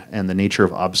reality and the nature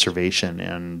of observation,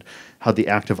 and how the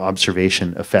act of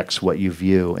observation affects what you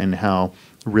view, and how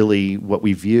really what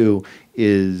we view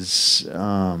is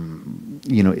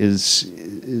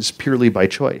is purely by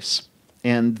choice,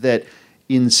 and that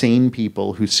insane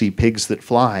people who see pigs that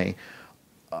fly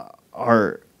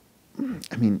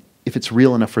if it's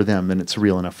real enough for them, then it's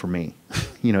real enough for me.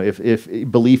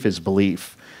 If belief is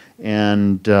belief,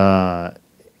 and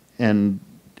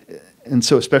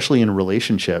so especially in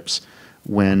relationships,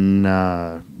 when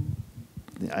I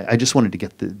just wanted to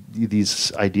get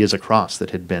these ideas across that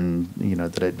had been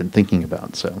that I'd been thinking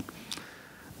about. So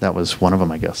that was one of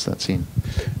them, I guess, that scene.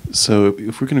 So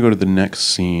if we're going to go to the next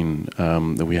scene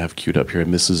that we have queued up here,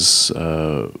 and this is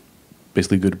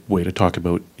basically a good way to talk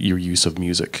about your use of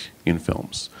music in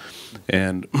films.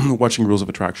 And watching Rules of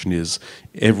Attraction is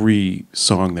every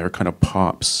song there kind of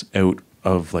pops out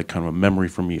of like kind of a memory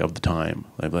for me of the time.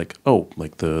 I'm like, oh,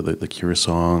 like the Cure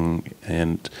song.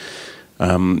 And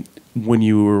how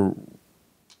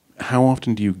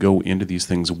often do you go into these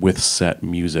things with set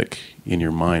music in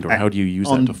your mind, or how do you use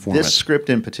that to form it? On this script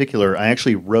in particular, I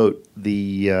actually wrote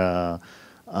the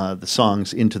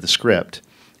songs into the script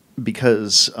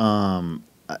because, and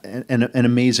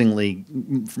amazingly,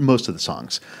 most of the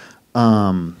songs.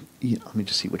 Let me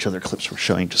just see which other clips we're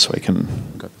showing, just so I can.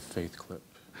 I've got the Faith clip.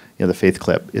 Yeah, the Faith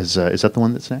clip is that the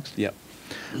one that's next? Yeah.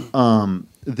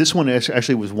 This one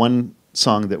actually was one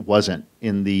song that wasn't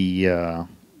in the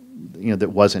that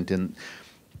wasn't in,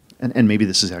 and maybe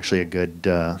this is actually a good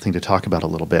thing to talk about a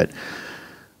little bit.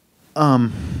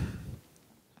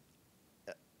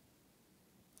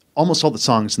 Almost all the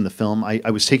songs in the film,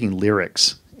 I was taking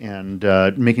lyrics and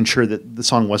making sure that the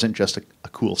song wasn't just a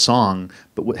cool song,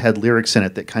 but had lyrics in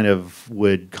it that kind of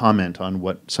would comment on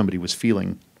what somebody was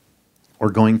feeling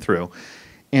or going through.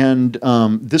 And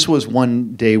this was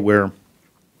one day where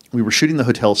we were shooting the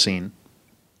hotel scene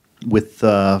with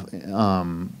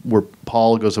where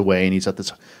Paul goes away and he's at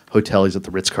this hotel. He's at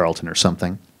the Ritz-Carlton or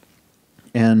something,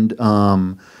 and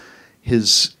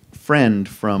his friend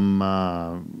from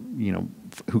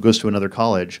who goes to another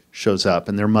college shows up,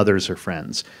 and their mothers are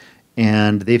friends,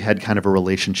 and they've had kind of a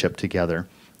relationship together.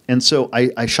 And so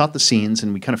I shot the scenes,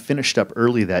 and we kind of finished up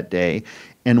early that day.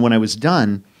 And when I was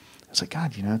done, I was like,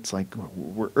 God, it's like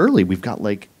we're early. We've got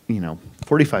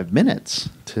 45 minutes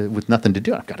with nothing to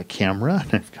do. I've got a camera,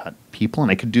 and I've got people,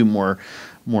 and I could do more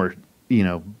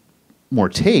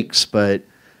takes, but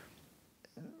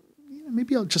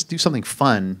maybe I'll just do something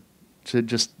fun to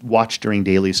just watch during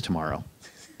dailies tomorrow.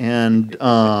 And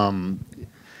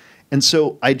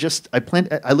so I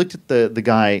looked at the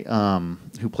guy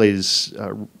who plays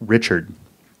Richard,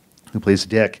 who plays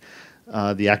Dick,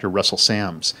 the actor Russell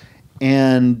Sams.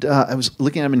 And I was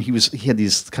looking at him, and he had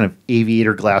these kind of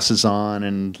aviator glasses on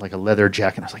and like a leather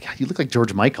jacket. And I was like, you look like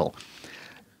George Michael.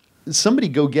 Somebody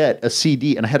go get a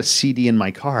CD, and I had a CD in my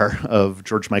car of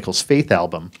George Michael's Faith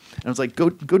album. And I was like, go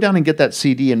down and get that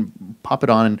CD and pop it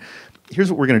on. And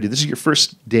here's what we're going to do. This is your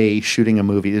first day shooting a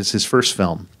movie. This is his first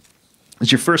film.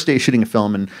 It's your first day shooting a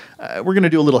film, and we're going to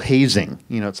do a little hazing.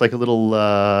 You know, it's like a little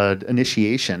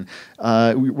initiation.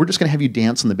 We're just going to have you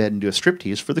dance on the bed and do a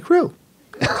striptease for the crew.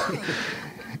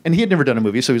 And he had never done a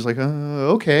movie, so he's like,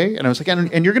 okay. And I was like,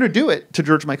 and you're going to do it to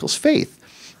George Michael's Faith.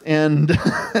 And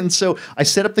and so I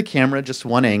set up the camera just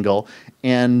one angle,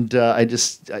 and I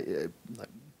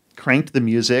cranked the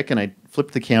music, and I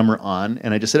flipped the camera on,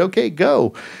 and I just said, okay,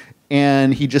 go.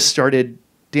 And he just started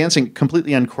dancing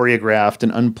completely unchoreographed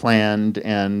and unplanned,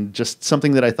 and just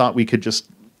something that I thought we could just,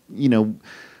 you know,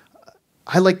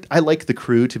 I like the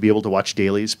crew to be able to watch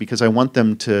dailies because I want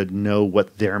them to know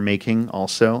what they're making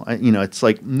also. You know, it's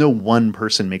like no one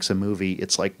person makes a movie.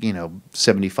 It's like, you know,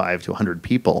 75 to 100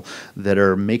 people that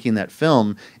are making that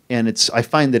film. And I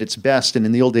find that it's best. And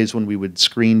in the old days when we would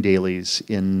screen dailies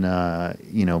in,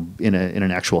 you know, in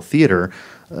an actual theater,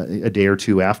 a day or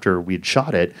two after we'd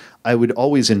shot it, I would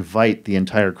always invite the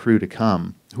entire crew to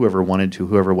come, whoever wanted to,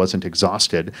 whoever wasn't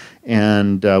exhausted,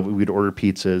 and we'd order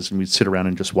pizzas and we'd sit around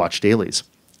and just watch dailies.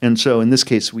 And so in this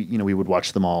case, we would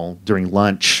watch them all during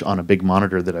lunch on a big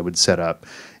monitor that I would set up.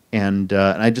 And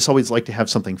I just always like to have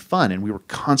something fun. And we were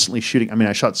constantly shooting. I mean,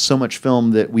 I shot so much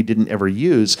film that we didn't ever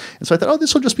use. And so I thought, oh,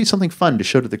 this will just be something fun to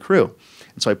show to the crew.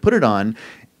 And so I put it on,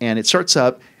 and it starts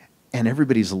up, and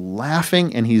everybody's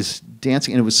laughing, and he's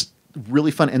dancing, and it was really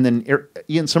fun. And then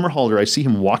Ian Somerhalder, I see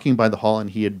him walking by the hall, and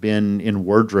he had been in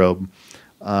wardrobe,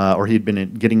 or he had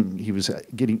been he was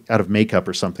getting out of makeup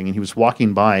or something, and he was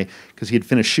walking by because he had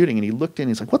finished shooting, and he looked in, and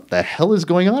he's like, "What the hell is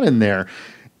going on in there?"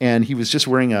 And he was just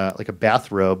wearing a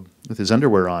bathrobe with his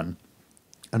underwear on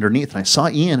underneath, and I saw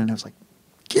Ian, and I was like,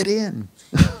 "Get in,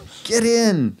 get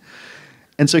in!"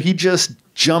 And so he just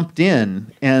jumped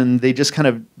in, and they just kind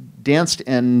of danced,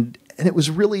 and it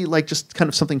was really like just kind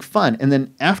of something fun. And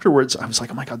then afterwards, I was like,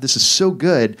 oh my God, this is so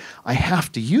good. I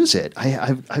have to use it.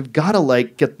 I've got to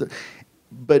like get to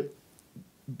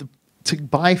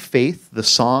buy Faith, the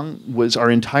song, was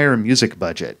our entire music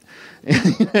budget.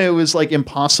 It was like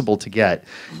impossible to get.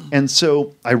 And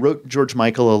so I wrote George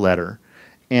Michael a letter,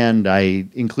 and I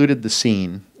included the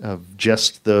scene of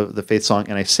just the Faith song,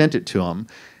 and I sent it to him,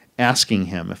 asking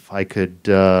him if I could,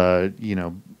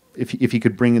 if he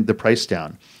could bring the price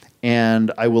down.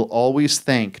 And I will always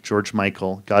thank George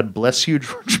Michael. God bless you,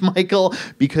 George Michael,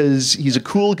 because he's a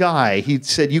cool guy. He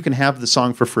said, you can have the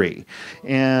song for free,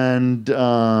 and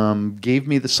gave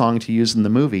me the song to use in the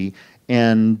movie.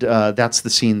 And that's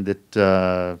the scene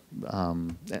that,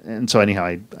 and so anyhow,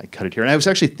 I cut it here. And I was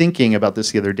actually thinking about this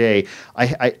the other day.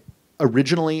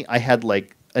 Originally, I had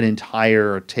like an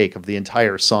entire take of the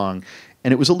entire song,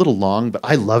 and it was a little long, but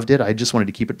I loved it. I just wanted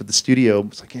to keep it. But the studio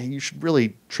was like, hey, you should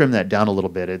really trim that down a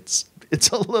little bit. It's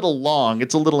a little long.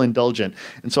 It's a little indulgent.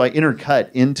 And so I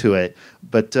intercut into it.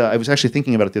 But I was actually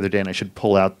thinking about it the other day, and I should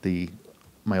pull out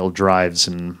my old drives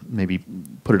and maybe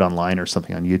put it online or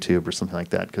something on YouTube or something like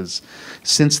that. Because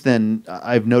since then,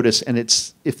 I've noticed, and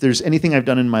if there's anything I've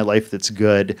done in my life that's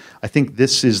good, I think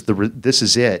this is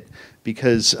it.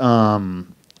 Because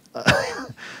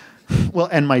well,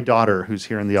 and my daughter, who's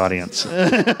here in the audience.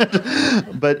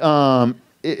 But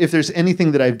if there's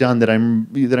anything that I've done that I'm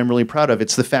really proud of,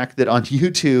 it's the fact that on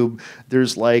YouTube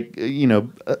there's like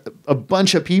a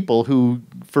bunch of people who,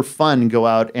 for fun, go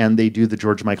out and they do the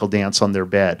George Michael dance on their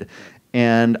bed.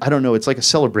 And I don't know, it's like a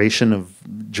celebration of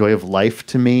joy of life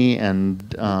to me.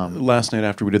 And last night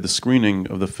after we did the screening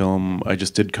of the film, I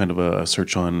just did kind of a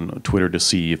search on Twitter to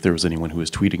see if there was anyone who was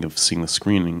tweeting of seeing the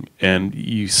screening. And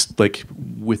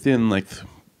within like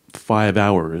 5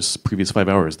 hours, previous 5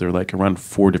 hours, there are like around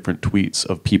 4 different tweets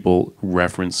of people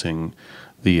referencing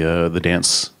the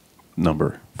dance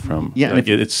number from. Yeah, like,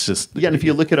 it's just and if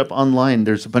you look it up online,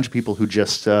 there's a bunch of people who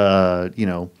just a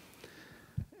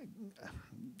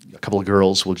couple of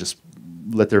girls will just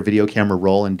let their video camera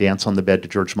roll and dance on the bed to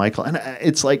George Michael. And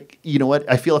it's like, you know what?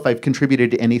 I feel if I've contributed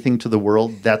to anything to the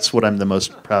world, that's what I'm the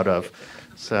most proud of.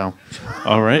 So,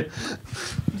 all right.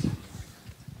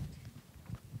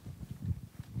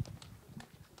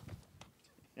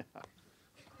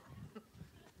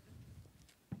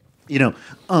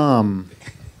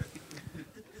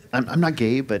 I'm not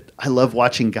gay, but I love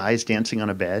watching guys dancing on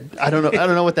a bed. I don't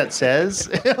know what that says.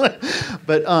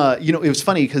 But it was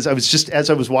funny because as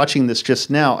I was watching this just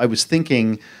now, I was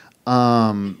thinking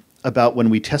about when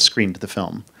we test screened the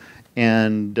film.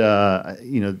 And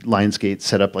Lionsgate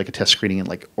set up like a test screening in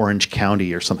like Orange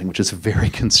County or something, which is a very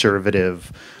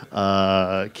conservative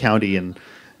county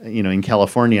in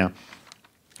California,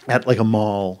 at like a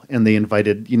mall, and they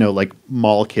invited, like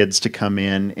mall kids to come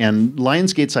in. And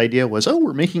Lionsgate's idea was, oh,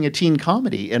 we're making a teen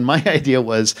comedy. And my idea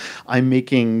was, I'm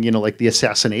making, like the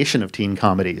assassination of teen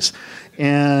comedies.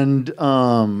 And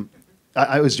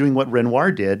I was doing what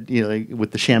Renoir did, like,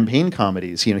 with the champagne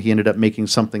comedies. He ended up making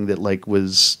something that like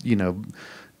was,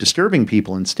 disturbing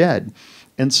people instead.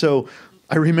 And so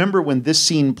I remember when this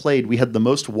scene played, we had the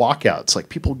most walkouts. Like,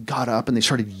 people got up and they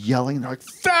started yelling. They're like,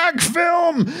 "Fag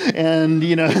film!" And,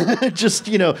 just,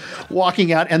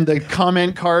 walking out. And the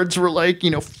comment cards were like,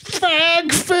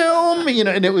 "Fag film!"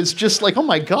 And it was just like, oh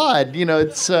my God,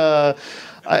 it's, I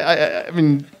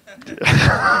mean...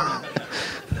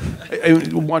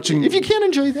 watching, if you can't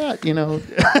enjoy that,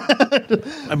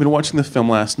 I've been watching the film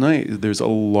last night. There's a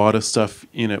lot of stuff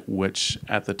in it which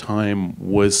at the time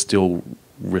was still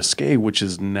risque, which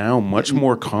is now much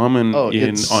more common on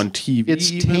TV.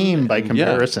 It's tame by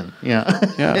comparison.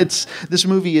 Yeah. This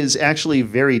movie is actually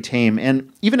very tame,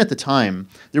 and even at the time,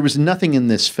 there was nothing in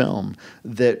this film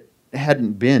that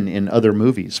hadn't been in other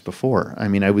movies before. I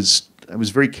mean, I was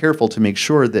very careful to make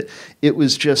sure that it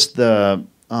was just the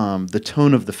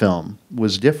tone of the film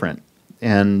was different,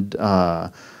 and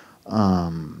there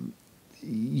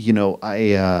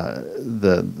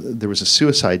was a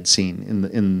suicide scene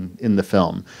in the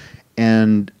film,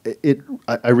 and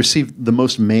I received the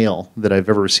most mail that I've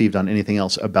ever received on anything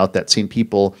else about that scene.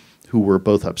 People who were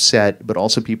both upset, but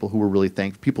also people who were really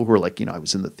thankful. People who were like, I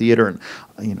was in the theater, and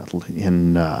in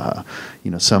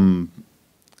some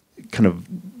kind of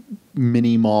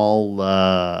mini mall,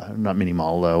 not mini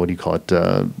mall, what do you call it?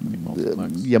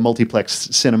 Multiplex. Yeah, multiplex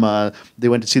cinema. They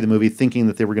went to see the movie thinking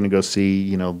that they were going to go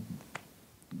see,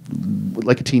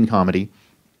 like a teen comedy,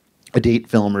 a date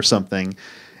film or something.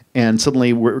 And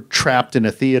suddenly we're trapped in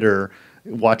a theater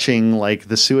watching like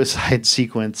the suicide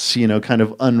sequence, kind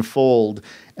of unfold.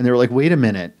 And they were like, wait a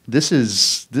minute, this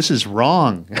is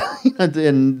wrong.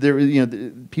 And there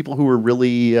were, people who were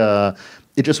really,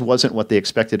 it just wasn't what they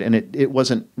expected. And it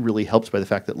wasn't really helped by the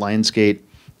fact that Lionsgate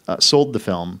sold the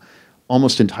film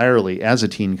almost entirely as a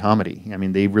teen comedy. I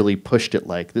mean, they really pushed it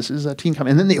like, this is a teen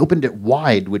comedy. And then they opened it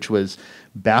wide, which was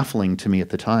baffling to me at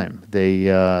the time.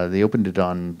 They opened it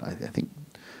on,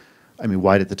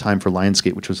 wide at the time for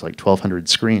Lionsgate, which was like 1,200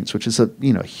 screens, which is a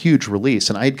huge release.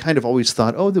 And I'd kind of always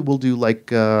thought, that we'll do like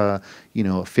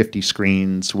 50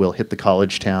 screens. We'll hit the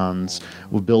college towns.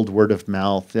 We'll build word of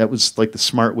mouth. That was like the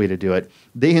smart way to do it.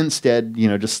 They instead,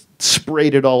 just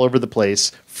sprayed it all over the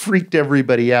place, freaked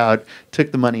everybody out,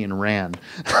 took the money and ran.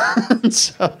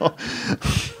 So,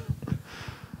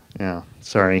 yeah,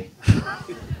 sorry.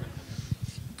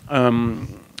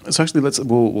 So actually,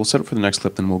 we'll set up for the next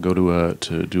clip, then we'll go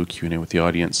to do a Q&A with the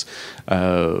audience.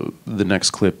 The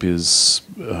next clip is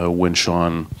when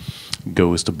Sean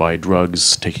goes to buy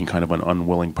drugs, taking kind of an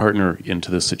unwilling partner into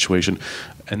this situation.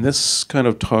 And this kind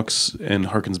of talks and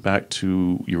harkens back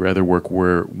to your other work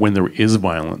where when there is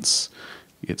violence,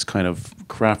 it's kind of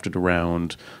crafted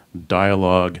around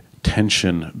dialogue,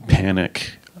 tension,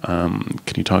 panic. Can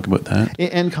you talk about that?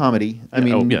 And comedy. I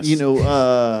mean, yes.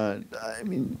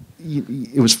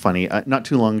 It was funny. Not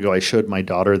too long ago, I showed my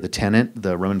daughter The Tenant,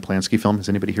 the Roman Polanski film. Has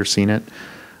anybody here seen it?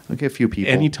 Okay, a few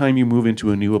people. Anytime you move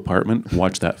into a new apartment,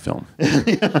 watch that film.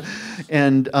 Yeah.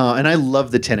 And I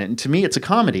love The Tenant. And to me, it's a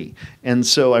comedy. And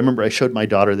so I remember I showed my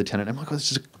daughter The Tenant. I'm like,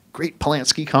 this is a great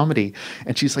Polanski comedy.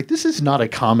 And she's like, this is not a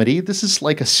comedy. This is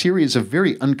like a series of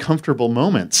very uncomfortable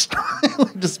moments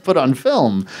just put on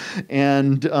film.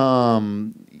 And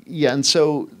and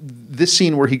so this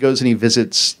scene where he goes and he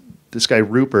visits this guy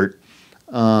Rupert,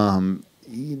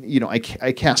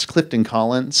 I cast Clifton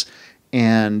Collins,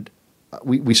 and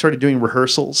we started doing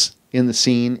rehearsals in the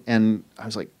scene, and I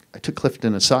was like, I took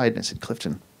Clifton aside and I said,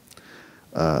 Clifton,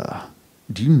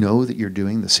 do you know that you're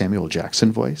doing the Samuel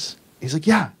Jackson voice? He's like,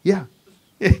 yeah. Do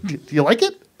you like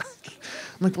it?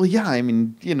 I'm like, well, yeah, I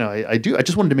mean, I do. I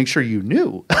just wanted to make sure you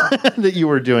knew that you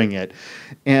were doing it.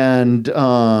 And,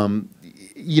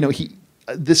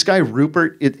 this guy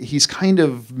Rupert, he's kind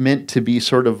of meant to be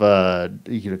sort of a,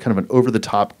 kind of an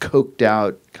over-the-top,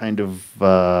 coked-out kind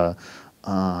of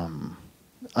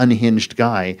unhinged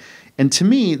guy. And to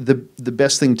me, the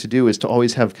best thing to do is to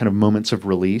always have kind of moments of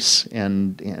release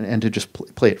and to just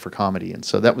play it for comedy. And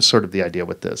so that was sort of the idea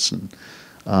with this. And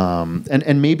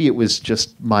maybe it was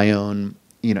just my own,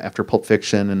 after Pulp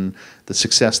Fiction and the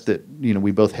success that,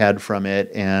 we both had from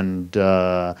it, and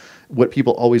what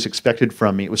people always expected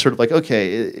from me. It was sort of like,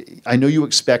 okay, I know you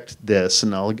expect this,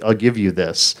 and I'll give you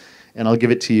this, and I'll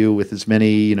give it to you with as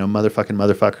many,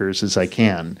 motherfuckers as I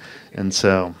can. And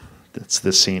so that's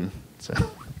this scene. So.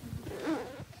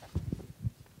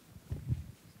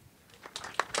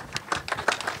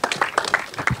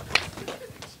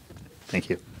 Thank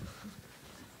you.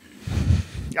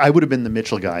 I would have been the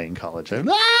Mitchell guy in college.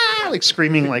 Like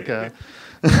screaming like a...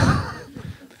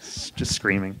 just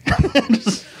screaming.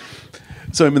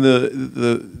 So I mean,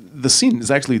 the the scene is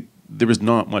actually, there is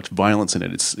not much violence in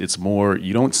it. It's more,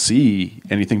 you don't see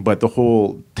anything, but the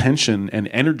whole tension and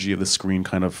energy of the screen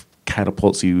kind of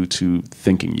catapults you to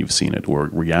thinking you've seen it or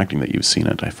reacting that you've seen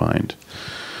it, I find.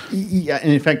 Yeah,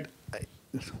 and in fact,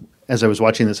 as I was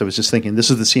watching this, I was just thinking, this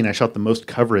is the scene I shot the most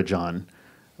coverage on,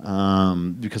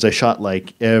 because I shot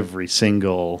like every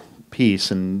single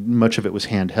piece, and much of it was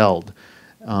handheld.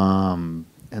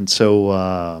 And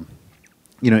so,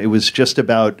 it was just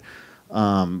about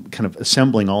kind of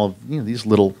assembling all of these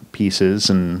little pieces,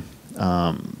 and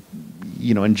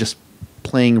and just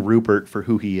playing Rupert for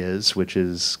who he is, which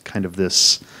is kind of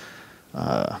this,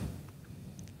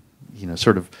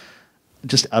 sort of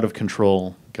just out of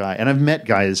control guy. And I've met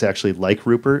guys actually like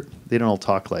Rupert. They don't all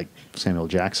talk like Samuel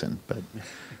Jackson, but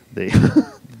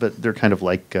they're kind of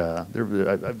like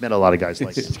I've met a lot of guys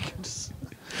like him.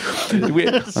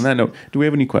 On that note, do we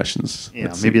have any questions?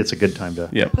 Yeah, maybe it's a good time to.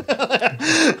 Yeah.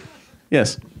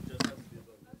 Yes.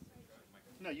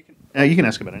 No, you can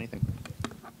ask about anything.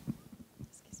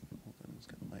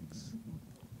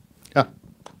 Ah.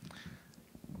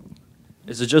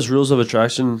 Is it just rules of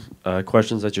attraction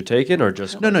questions that you're taking, or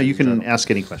just No, you can ask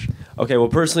any question. Okay, well,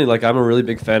 personally, like I'm a really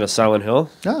big fan of Silent Hill.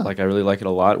 Ah. Like I really like it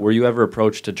a lot. Were you ever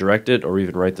approached to direct it or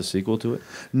even write the sequel to it?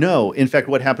 No, in fact,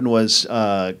 what happened was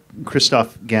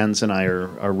Christoph Gans and I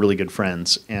are really good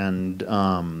friends, and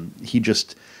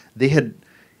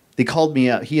they called me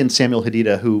out. He and Samuel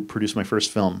Hadida, who produced my first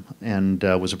film and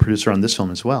was a producer on this film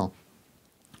as well.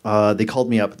 They called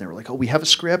me up and they were like, "Oh, we have a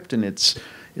script and it's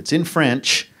in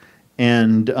French."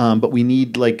 And but we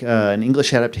need like an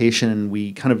English adaptation, and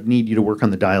we kind of need you to work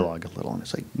on the dialogue a little. And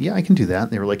it's like, yeah, I can do that.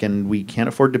 And they were like, and we can't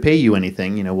afford to pay you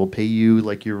anything. We'll pay you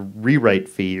like your rewrite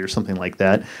fee or something like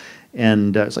that.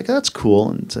 And I was like, that's cool.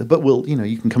 And so, but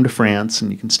you can come to France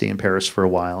and you can stay in Paris for a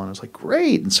while. And I was like,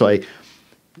 great. And so I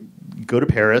go to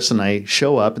Paris and I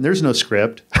show up, and there's no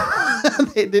script.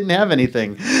 They didn't have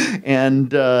anything,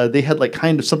 and they had like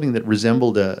kind of something that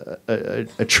resembled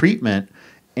a treatment,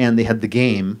 and they had the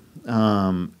game.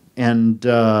 And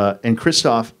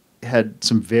Christoph had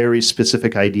some very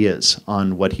specific ideas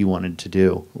on what he wanted to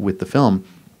do with the film,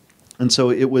 and so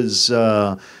it was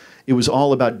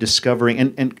all about discovering.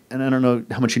 And I don't know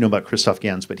how much you know about Christoph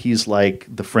Gans, but he's like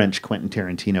the French Quentin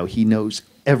Tarantino. He knows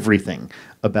everything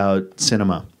about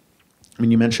cinema. I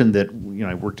mean, you mentioned that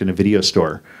I worked in a video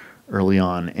store early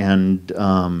on, and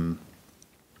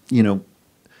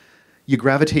you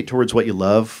gravitate towards what you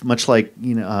love, much like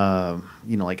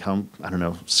like how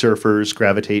surfers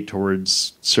gravitate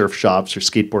towards surf shops or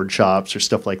skateboard shops or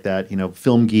stuff like that.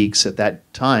 Film geeks at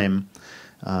that time,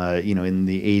 in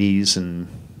the 80s and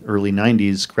early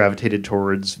 90s, gravitated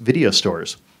towards video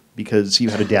stores because you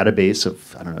had a database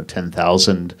of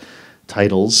 10,000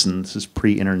 titles, and this is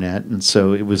pre-internet, and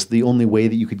so it was the only way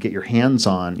that you could get your hands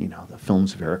on the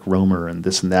films of Eric Romer and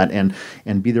this and that, and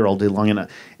be there all day long.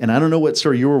 And I don't know what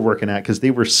store you were working at, because they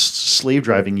were slave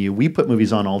driving you. We put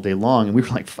movies on all day long, and we were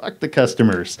like, fuck the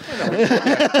customers.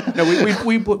 No,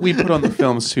 we put on the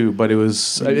films too, but it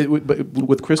was but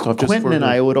with Christoph. Quentin and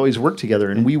I would always work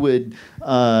together, and we would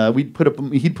he'd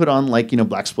put on like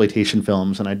blaxploitation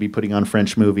films, and I'd be putting on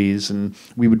French movies, and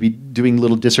we would be doing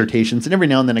little dissertations, and every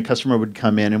now and then a customer would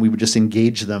come in, and we would just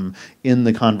engage them in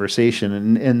the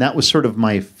conversation, and that was sort of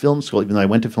my film school. Even though I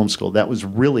went to film school, that was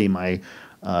really my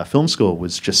film school,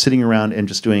 was just sitting around and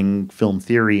just doing film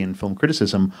theory and film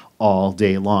criticism all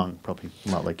day long. Probably a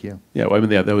lot like you. Yeah, well, I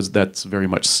mean, that's very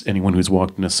much anyone who's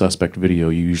walked in a suspect video.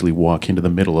 You usually walk into the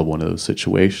middle of one of those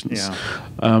situations.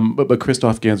 Yeah. But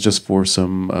Christoph Gans, just for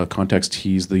some context,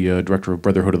 he's the director of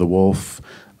Brotherhood of the Wolf,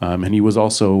 and he was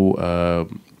also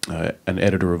an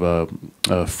editor of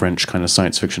a French kind of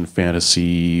science fiction,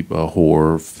 fantasy,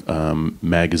 horror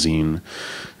magazine.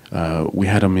 We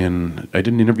had him in. I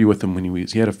did an interview with him when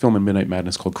he had a film in Midnight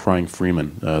Madness called Crying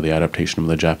Freeman, the adaptation of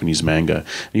the Japanese manga.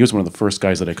 And he was one of the first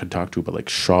guys that I could talk to about like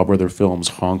Shaw Brother films,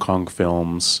 Hong Kong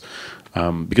films,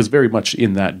 because very much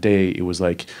in that day it was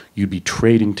like you'd be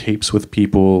trading tapes with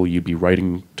people, you'd be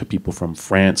writing to people from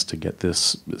France to get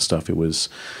this stuff. It was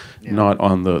not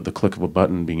on the click of a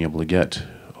button being able to get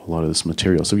a lot of this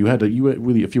material. So you had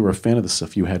really, if you were a fan of this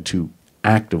stuff, you had to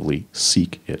actively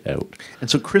seek it out. And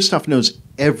so Christoph knows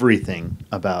everything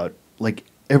about, like,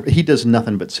 he does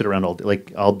nothing but sit around all day.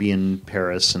 Like, I'll be in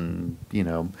Paris, and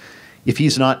if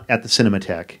he's not at the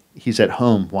Cinematheque, he's at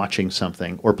home watching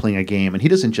something or playing a game, and he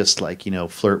doesn't just like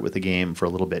flirt with the game for a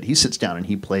little bit. He sits down and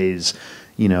he plays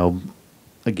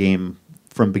a game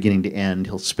from beginning to end.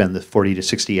 He'll spend the 40 to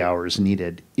 60 hours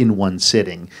needed in one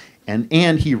sitting.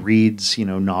 And he reads,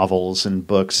 novels and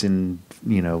books in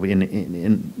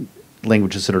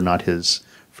languages that are not his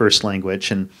first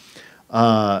language. And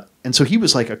and so he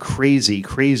was like a crazy,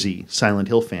 crazy Silent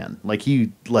Hill fan. Like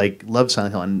he like loved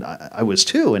Silent Hill, and I was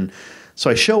too. And so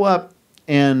I show up,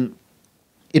 and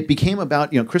it became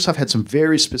about, Christoph had some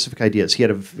very specific ideas. He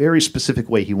had a very specific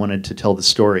way he wanted to tell the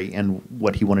story and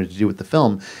what he wanted to do with the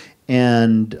film.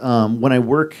 And when I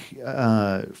work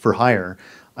for hire,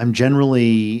 I'm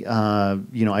generally, I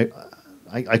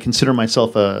consider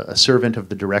myself a servant of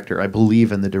the director. I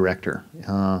believe in the director.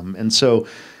 And so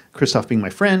Christoph being my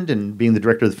friend and being the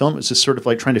director of the film, it was just sort of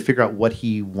like trying to figure out what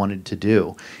he wanted to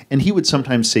do. And he would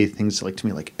sometimes say things like to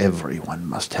me like, everyone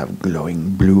must have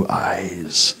glowing blue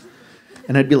eyes.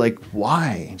 And I'd be like,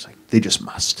 why? He's like, they just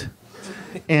must.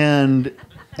 And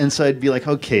so I'd be like,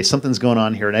 okay, something's going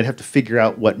on here. And I'd have to figure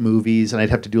out what movies, and I'd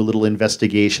have to do a little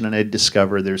investigation, and I'd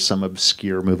discover there's some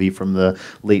obscure movie from the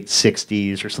late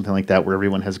 60s or something like that where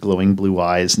everyone has glowing blue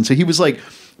eyes. And so he was like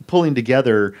pulling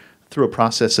together through a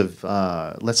process of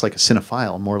less like a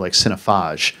cinephile, more like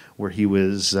cinephage, where he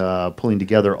was pulling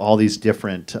together all these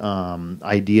different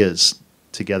ideas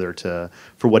together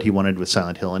for what he wanted with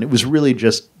Silent Hill. And it was really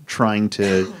just trying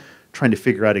to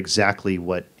figure out exactly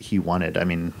what he wanted. I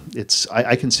mean,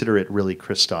 I consider it really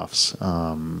Christoph's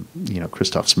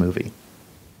movie.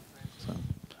 So.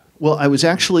 Well, I was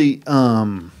actually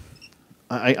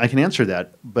I can answer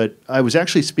that, but I was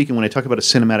actually speaking when I talk about a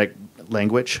cinematic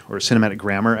language or cinematic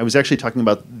grammar. I was actually talking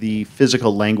about the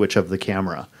physical language of the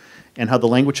camera and how the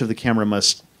language of the camera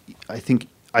must,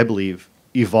 I believe,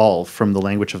 evolve from the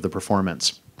language of the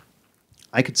performance.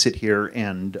 I could sit here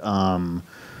and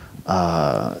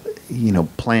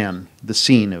plan the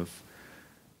scene of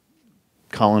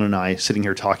Colin and I sitting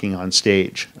here talking on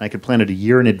stage. And I could plan it a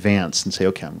year in advance and say,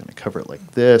 okay, I'm going to cover it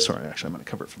like this, or actually I'm going to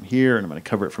cover it from here, and I'm going to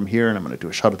cover it from here, and I'm going to do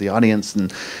a shot of the audience,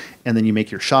 and then you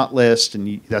make your shot list,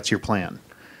 and that's your plan.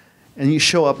 And you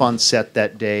show up on set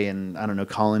that day, and I don't know,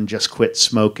 Colin just quit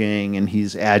smoking, and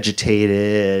he's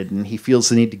agitated, and he feels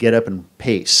the need to get up and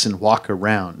pace and walk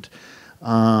around.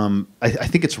 I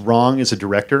think it's wrong as a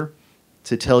director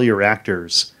to tell your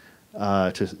actors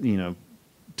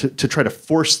to try to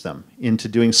force them into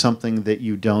doing something that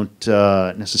you don't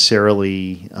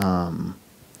necessarily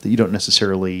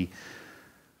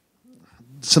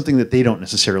something that they don't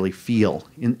necessarily feel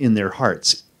in their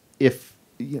hearts. If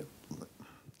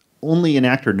only an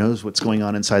actor knows what's going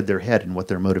on inside their head and what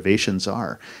their motivations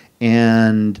are.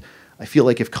 And I feel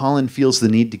like if Colin feels the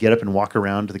need to get up and walk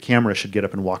around, the camera should get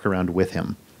up and walk around with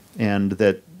him. And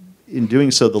that in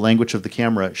doing so, the language of the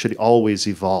camera should always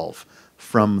evolve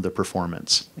from the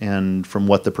performance and from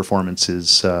what the performance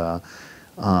is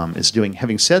doing.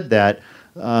 Having said that,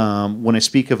 when I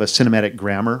speak of a cinematic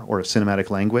grammar or a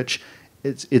cinematic language,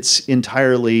 it's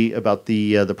entirely about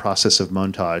the process of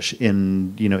montage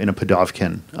in a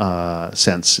Podovkin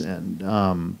sense. And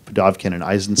Podovkin and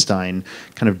Eisenstein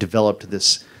kind of developed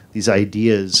these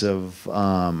ideas of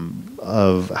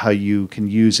how you can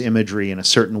use imagery in a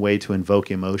certain way to invoke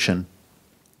emotion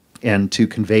and to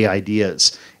convey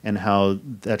ideas, and how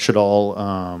that should all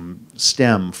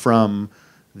stem from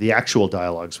the actual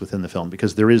dialogues within the film,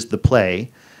 because there is the play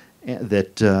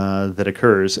that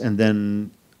occurs, and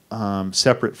then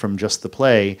separate from just the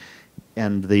play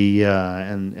and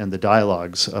the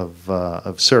dialogues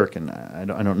of Cirque. And I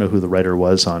don't know who the writer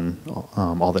was on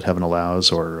All That Heaven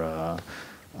Allows or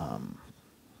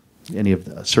any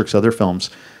of Cirque's other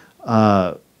films,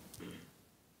 but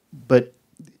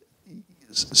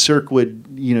Cirque would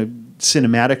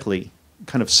cinematically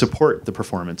kind of support the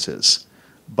performances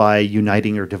by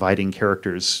uniting or dividing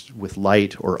characters with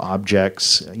light or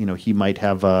objects. He might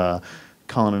have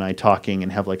Colin and I talking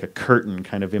and have like a curtain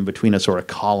kind of in between us, or a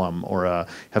column, or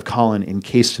have Colin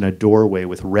encased in a doorway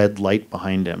with red light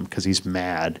behind him because he's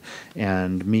mad,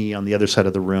 and me on the other side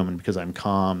of the room, and because I'm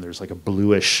calm, there's like a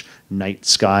bluish night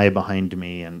sky behind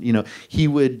me. And he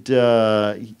would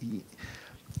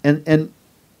and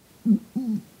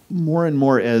more and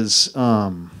more as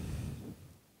I'm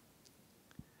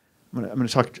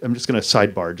just going to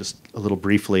sidebar just a little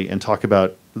briefly and talk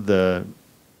about the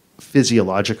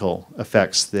physiological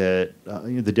effects that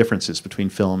the differences between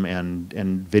film and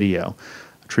video,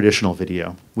 traditional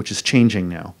video, which is changing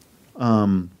now.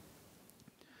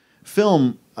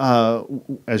 Film,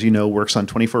 as you know, works on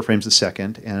 24 frames a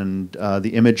second, and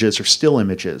the images are still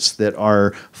images that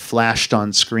are flashed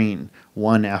on screen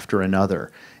one after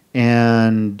another.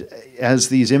 And as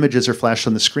these images are flashed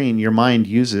on the screen, your mind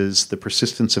uses the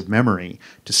persistence of memory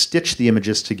to stitch the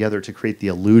images together to create the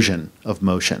illusion of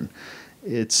motion.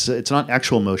 It's not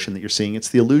actual motion that you're seeing; it's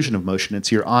the illusion of motion.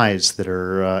 It's your eyes that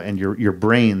are and your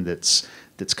brain that's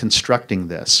constructing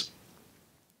this.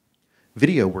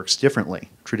 Video works differently.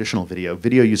 Traditional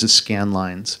video uses scan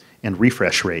lines and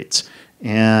refresh rates,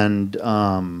 And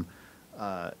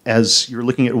as you're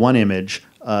looking at one image,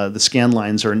 the scan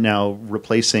lines are now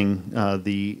replacing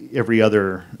every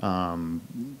other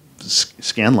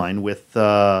scan line with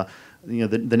the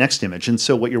next image. And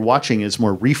so what you're watching is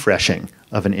more refreshing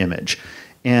of an image.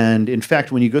 And in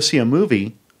fact, when you go see a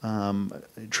movie,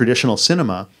 traditional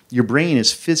cinema, your brain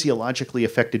is physiologically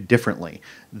affected differently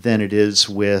than it is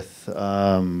with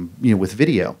with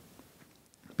video,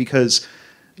 because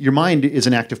your mind is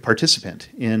an active participant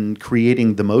in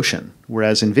creating the motion,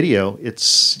 whereas in video,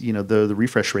 it's the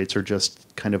refresh rates are just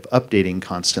kind of updating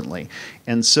constantly,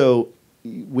 and so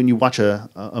when you watch a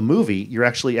movie, you're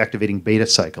actually activating beta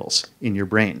cycles in your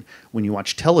brain. When you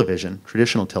watch television,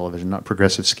 traditional television, not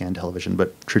progressive scan television,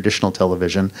 but traditional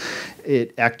television,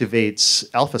 it activates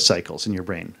alpha cycles in your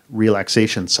brain,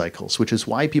 relaxation cycles, which is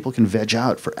why people can veg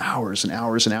out for hours and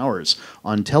hours and hours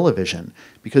on television.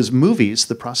 Because movies,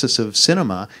 the process of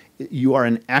cinema, you are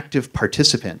an active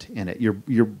participant in it.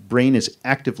 Your brain is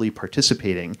actively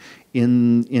participating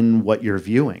in what you're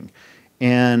viewing.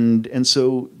 And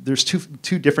so there's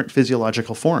two different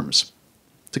physiological forms.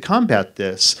 To combat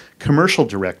this, commercial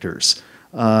directors,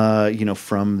 especially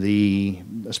from the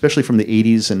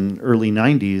 80s and early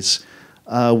 90s,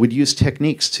 would use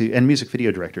techniques and music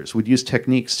video directors would use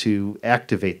techniques to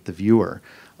activate the viewer.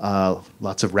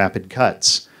 Lots of rapid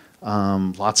cuts,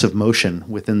 lots of motion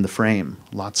within the frame,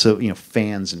 lots of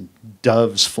fans and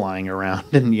doves flying around,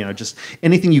 and just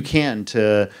anything you can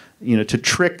to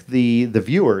trick the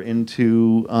viewer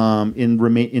into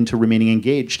remaining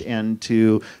engaged, and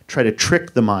to try to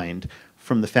trick the mind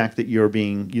from the fact that your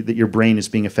brain is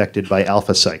being affected by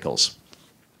alpha cycles.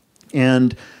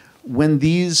 And when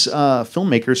these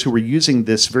filmmakers who were using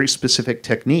this very specific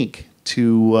technique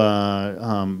to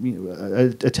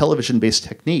a television-based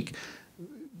technique,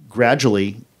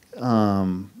 gradually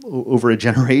over a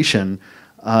generation,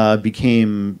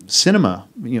 became cinema,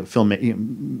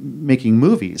 making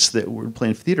movies that were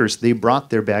playing for theaters. They brought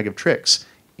their bag of tricks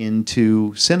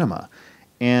into cinema,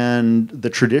 and the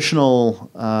traditional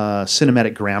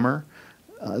cinematic grammar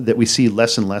that we see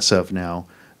less and less of now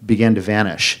began to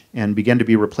vanish and began to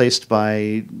be replaced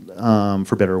by,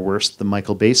 for better or worse, the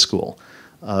Michael Bay school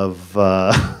of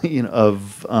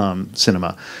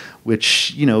cinema,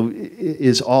 which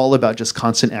is all about just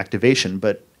constant activation.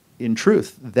 But in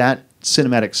truth, that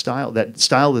cinematic style, that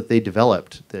style that they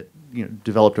developed,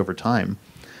 developed over time,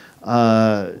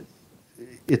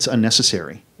 it's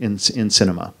unnecessary in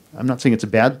cinema. I'm not saying it's a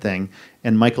bad thing.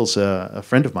 And Michael's a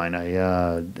friend of mine.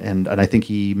 And I think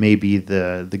he may be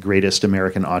the greatest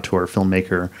American auteur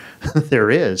filmmaker there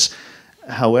is.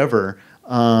 However,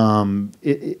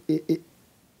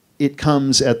 it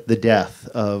comes at the death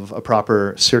of a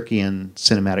proper Circean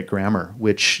cinematic grammar,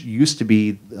 which used to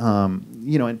be,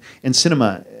 and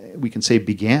cinema, we can say,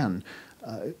 began,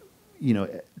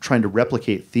 trying to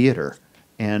replicate theater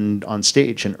and on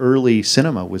stage. And early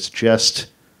cinema was just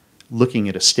looking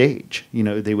at a stage.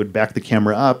 They would back the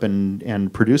camera up,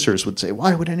 and producers would say,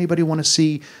 why would anybody want to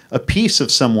see a piece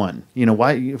of someone?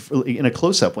 Why in a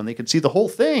close-up when they could see the whole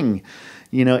thing?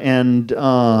 And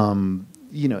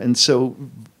so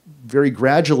very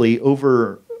gradually,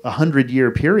 over a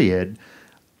 100-year period,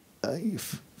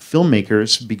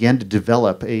 filmmakers began to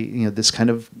develop this kind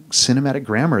of cinematic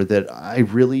grammar that I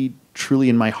really, truly,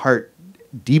 in my heart,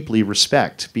 deeply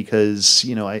respect, because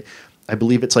I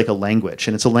believe it's like a language,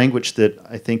 and it's a language that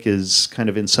I think is kind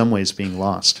of in some ways being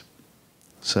lost.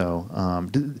 So,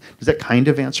 does that kind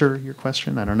of answer your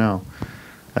question? I don't know.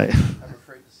 I'm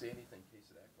afraid to say anything in case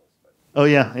it echoes. But oh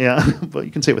yeah, but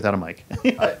you can say it without a mic.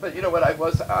 but you know what? I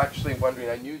was actually wondering.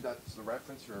 I knew that's the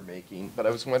reference you were making, but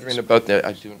I was wondering about the.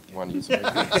 I don't want to use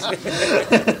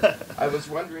my I was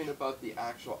wondering about the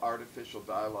actual artificial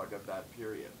dialogue of that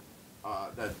period.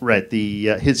 Right.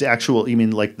 His actual. You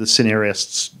mean like the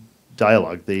scenarist's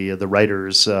dialogue, the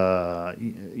writers,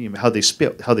 how they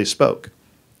spoke.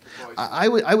 I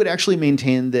would actually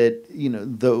maintain that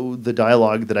though the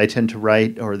dialogue that I tend to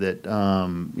write, or that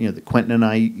that Quentin and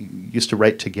I used to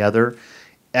write together,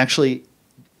 actually,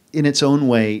 in its own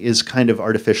way, is kind of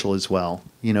artificial as well.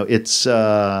 It's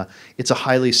a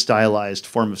highly stylized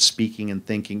form of speaking and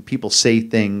thinking. People say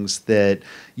things that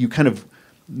you kind of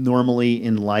normally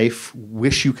in life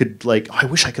wish you could, like, oh, I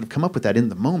wish I could have come up with that in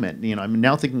the moment. I'm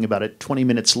now thinking about it 20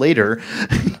 minutes later,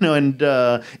 and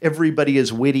everybody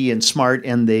is witty and smart,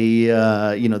 and they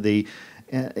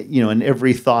and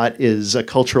every thought is a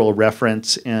cultural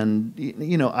reference. And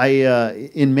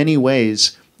in many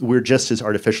ways, we're just as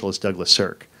artificial as Douglas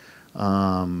Sirk.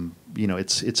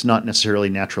 It's not necessarily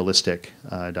naturalistic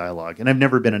dialogue, and I've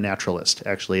never been a naturalist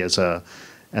actually as a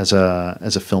as a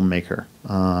filmmaker.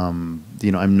 I'm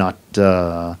not.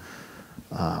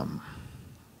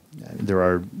 There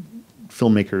are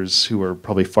filmmakers who are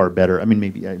probably far better. I mean,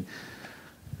 maybe I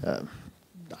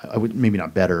would maybe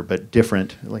not better, but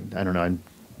different. Like I don't know.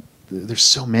 There's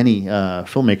so many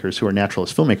filmmakers who are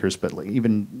naturalist filmmakers, but like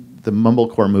even the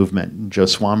mumblecore movement, Joe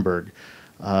Swanberg,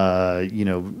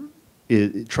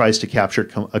 it tries to capture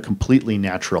a completely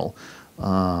natural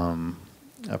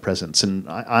presence, and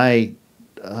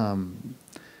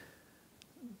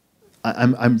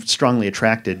I'm strongly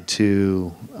attracted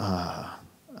to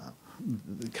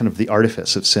kind of the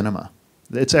artifice of cinema.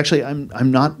 It's actually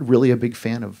I'm not really a big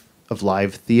fan of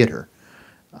live theater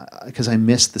because I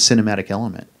miss the cinematic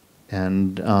element,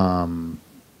 and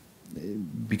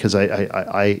because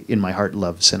I in my heart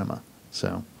love cinema.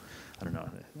 So I don't know.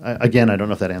 I don't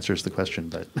know if that answers the question,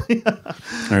 but All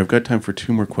right, I've got time for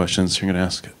 2 more questions. You're going to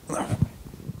ask.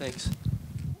 Thanks.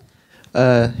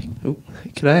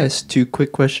 Could I ask 2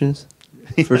 quick questions?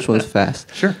 First one's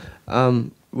fast. Sure.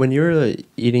 When you were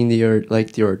eating the hors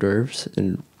d'oeuvres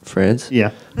in France,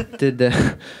 Yeah. did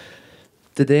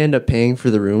they end up paying for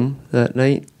the room that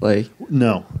night? Like,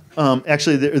 No.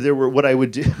 Actually, there were what I would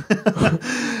do.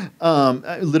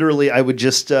 Literally, I would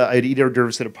just I'd eat hors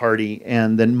d'oeuvres at a party,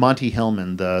 and then Monty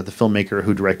Hellman, the filmmaker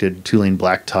who directed Tulane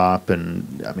Blacktop,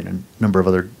 and I mean a number of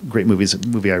other great movies. A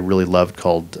movie I really loved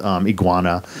called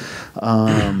Iguana.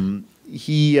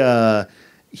 He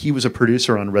was a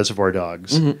producer on Reservoir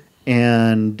Dogs. Mm-hmm.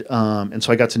 And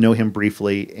so I got to know him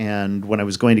briefly. And when I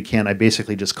was going to Cannes, I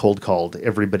basically just cold called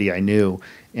everybody I knew.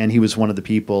 And he was one of the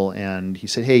people. And he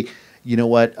said, "Hey, you know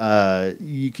what?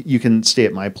 You can stay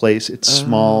at my place. It's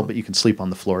small, but you can sleep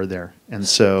on the floor there." And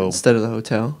so instead of the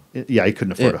hotel, yeah, I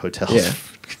couldn't afford a hotel. Yeah.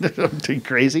 I'm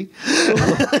crazy.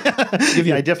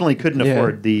 Yeah, I definitely couldn't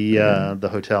afford the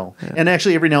hotel. Yeah. And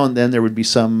actually, every now and then there would be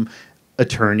some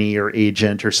attorney or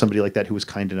agent or somebody like that who was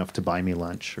kind enough to buy me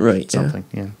lunch or something.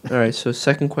 Yeah. All right. So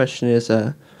second question is,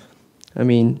 I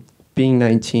mean, being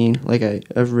 19, like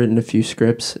I've written a few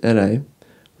scripts and I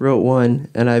wrote one,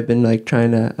 and I've been like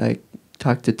trying to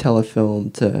talk to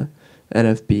Telefilm, to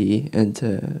NFB, and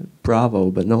to Bravo,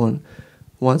 but no one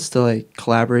wants to like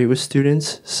collaborate with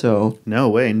students. So no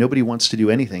way, nobody wants to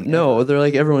do anything. No, they're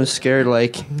like everyone's scared.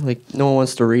 Like no one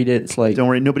wants to read it. It's like don't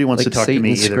worry, nobody wants like to talk to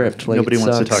me either. Script, like, nobody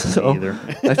wants to talk to me either.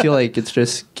 I feel like it's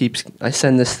just keeps. I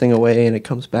send this thing away and it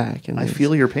comes back. And I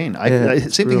feel your pain.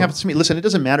 Same thing happens to me. Listen, it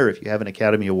doesn't matter if you have an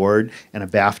Academy Award and a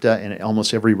BAFTA and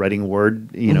almost every writing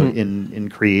award, in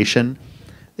creation.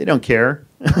 They don't care.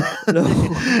 No.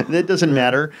 That doesn't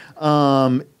matter.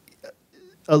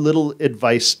 A little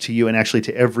advice to you, and actually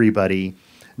to everybody: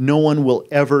 no one will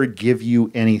ever give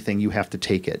you anything. You have to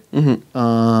take it.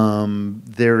 Mm-hmm.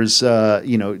 There's,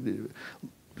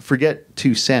 forget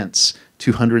 2 cents,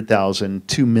 200,000,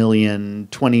 2 million,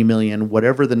 20 million,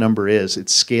 whatever the number is.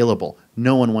 It's scalable.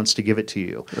 No one wants to give it to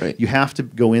you. Right. You have to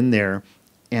go in there,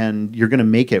 and you're going to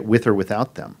make it with or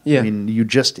without them. Yeah. I mean, you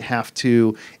just have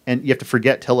to, and you have to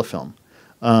forget Telefilm.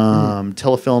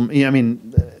 Telefilm. Yeah, I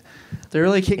mean. They're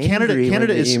like Canada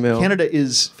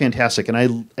is fantastic, and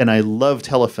I love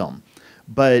Telefilm,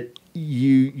 but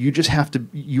you just have to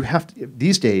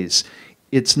these days.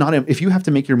 It's not if you have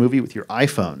to make your movie with your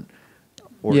iPhone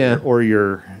or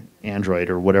your Android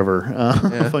or whatever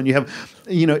phone you have.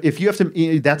 If you have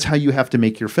to, that's how you have to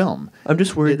make your film. I'm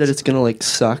just worried that it's gonna like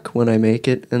suck when I make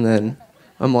it, and then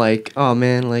I'm like, oh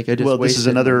man, like I just. Well, this is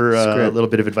another little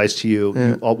bit of advice to you. Yeah.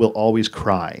 You will always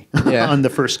cry on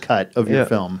the first cut of your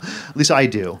film. At least I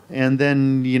do. And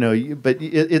then but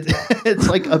it's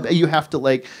like you have to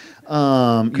like.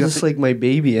 It's like my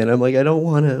baby, and I'm like, I don't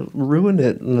want to ruin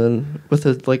it, and then with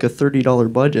a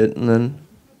 $30 budget, and then.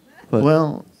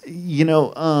 Well.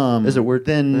 Is it worth?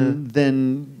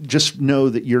 Then just know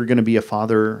that you're going to be a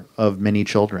father of many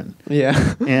children.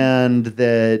 Yeah, and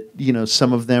that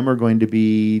some of them are going to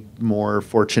be more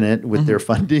fortunate with their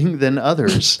funding than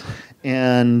others,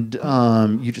 and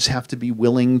you just have to be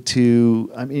willing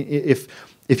to. I mean,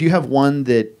 if you have one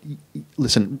that,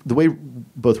 listen, the way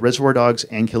both Reservoir Dogs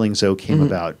and Killing Zoe came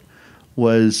about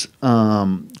was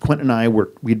Quentin and I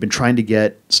we'd been trying to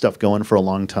get stuff going for a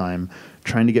long time.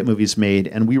 Trying to get movies made,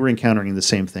 and we were encountering the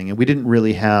same thing, and we didn't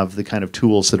really have the kind of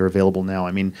tools that are available now.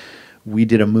 I mean, we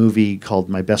did a movie called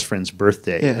My Best Friend's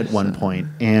Birthday at one point,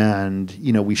 and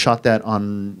we shot that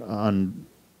on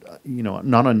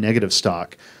not on negative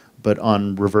stock, but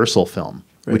on reversal film,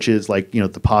 which is like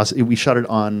the positive. We shot it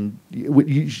on.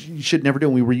 You should never do.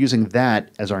 And we were using that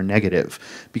as our negative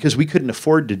because we couldn't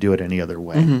afford to do it any other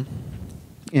way. Mm-hmm.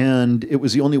 And it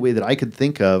was the only way that I could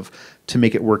think of to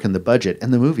make it work in the budget.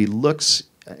 And the movie looks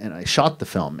and I shot the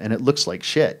film, and it looks like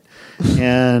shit.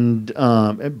 And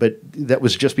but that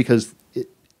was just because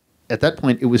at that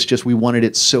point it was just we wanted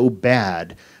it so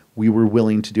bad. We were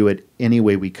willing to do it any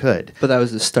way we could. But that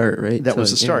was the start, right? That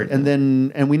was the start. Yeah.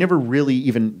 And we never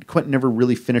really Quentin never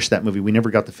really finished that movie. We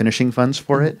never got the finishing funds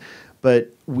for it.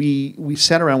 But we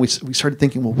sat around, we started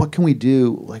thinking, well, what can we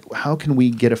do? Like, how can we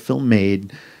get a film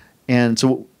made? And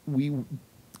so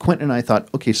Quentin and I thought,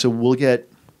 okay, so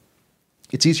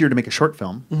it's easier to make a short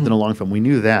film than a long film. We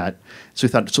knew that. So we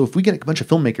thought, so if we get a bunch of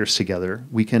filmmakers together,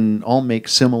 we can all make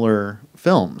similar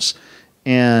films.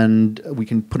 And we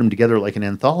can put them together like an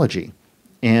anthology.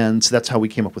 And so that's how we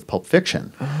came up with Pulp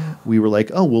Fiction. We were like,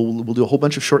 oh, we'll do a whole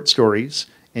bunch of short stories,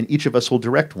 and each of us will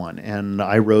direct one. And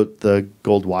I wrote the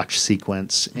Gold Watch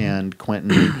sequence, and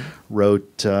Quentin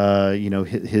wrote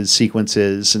his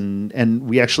sequences. And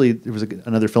we actually, there was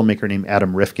another filmmaker named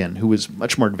Adam Rifkin who was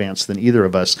much more advanced than either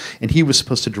of us, and he was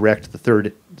supposed to direct the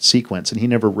third sequence, and he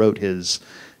never wrote his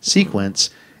sequence.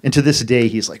 And to this day,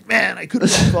 he's like, man, I could have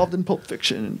been involved in Pulp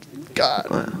Fiction. And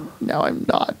God, now I'm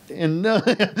not. And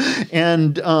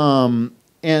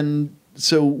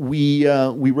so we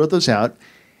wrote those out,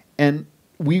 and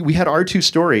we had our two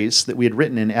stories that we had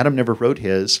written, and Adam never wrote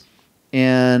his.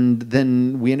 And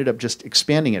then we ended up just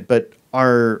expanding it. But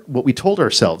what we told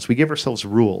ourselves, we gave ourselves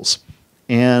rules.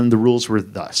 And the rules were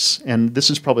thus. And this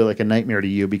is probably like a nightmare to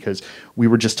you, because we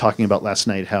were just talking about last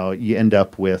night how you end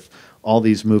up with all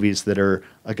these movies that are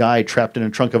a guy trapped in a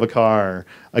trunk of a car,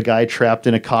 a guy trapped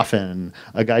in a coffin,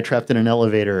 a guy trapped in an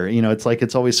elevator. You know, it's like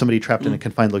it's always somebody trapped in a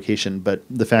confined location. But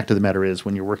the fact of the matter is,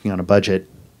 when you're working on a budget,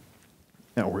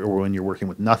 or when you're working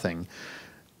with nothing,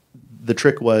 the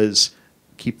trick was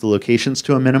keep the locations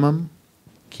to a minimum,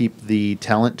 keep the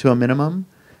talent to a minimum,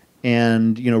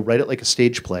 and write it like a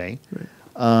stage play. Right.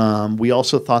 We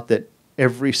also thought that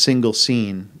every single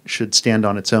scene should stand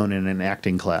on its own in an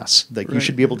acting class. Like, you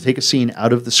should be able to take a scene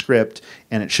out of the script,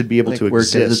 and it should be able to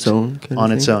exist on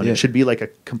its own. Yeah. It should be like a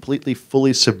completely,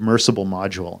 fully submersible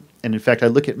module. And in fact, I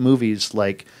look at movies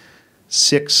like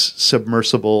 6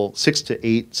 to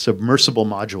 8 submersible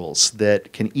modules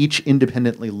that can each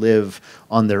independently live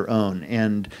on their own.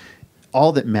 And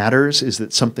all that matters is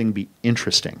that something be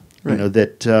interesting. Right.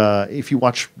 That if you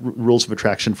watch Rules of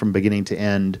Attraction from beginning to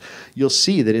end, you'll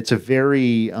see that it's a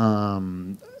very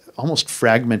almost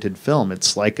fragmented film.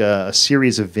 It's like a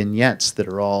series of vignettes that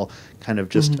are all kind of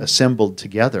just assembled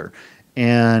together.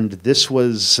 And this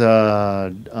was,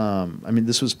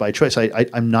 this was by choice.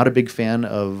 I'm not a big fan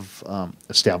of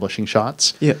establishing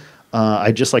shots. Yeah.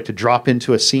 I just like to drop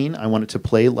into a scene. I want it to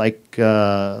play like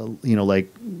as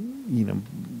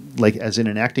in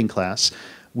an acting class.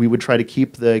 We would try to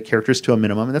keep the characters to a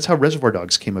minimum, and that's how Reservoir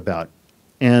Dogs came about.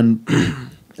 And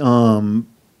Reservoir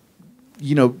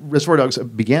Dogs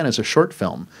began as a short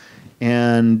film,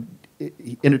 and it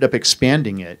ended up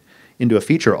expanding it into a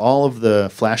feature. All of the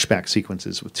flashback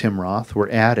sequences with Tim Roth were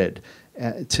added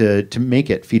to make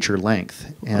it feature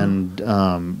length. And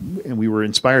we were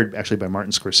inspired actually by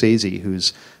Martin Scorsese,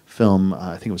 whose film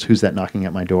I think it was Who's That Knocking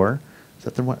at My Door? Is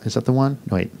that the one?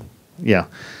 No, wait, yeah.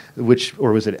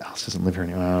 Or was it Ellis Doesn't Live Here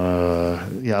Anymore?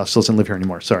 Yeah, Ellis Doesn't Live Here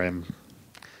Anymore. Sorry,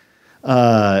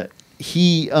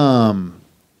 he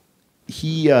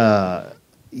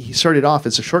started off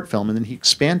as a short film, and then he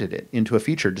expanded it into a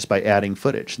feature just by adding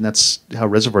footage, and that's how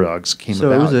Reservoir Dogs came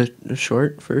about. So it was a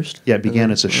short first? Yeah, it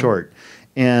began as a short.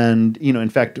 And in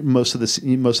fact, most of the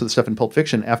stuff in Pulp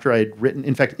Fiction, after I had written,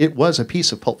 in fact, it was a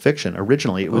piece of Pulp Fiction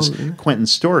originally. It was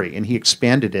Quentin's story, and he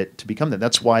expanded it to become that.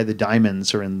 That's why the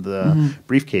diamonds are in the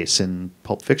briefcase in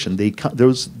Pulp Fiction.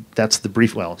 That's the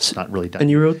brief. Well, it's not really diamonds.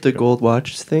 And you wrote the Gold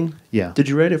Watch thing? Yeah. Did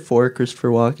you write it for Christopher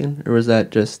Walken, or was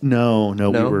that just No?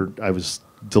 I was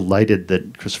delighted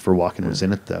that Christopher Walken was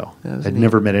in it, though. I'd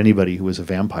never met anybody who was a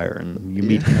vampire, and you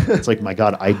meet him. It's like, my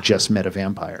God, I just met a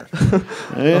vampire.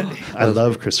 I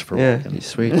love Christopher Walken. Yeah, he's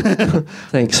sweet.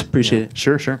 Thanks, appreciate it.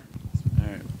 Sure. All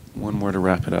right, one more to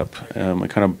wrap it up. I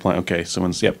kind of okay,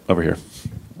 someone's, over here.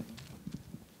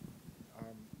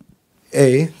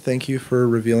 Thank you for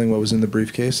revealing what was in the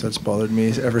briefcase. That's bothered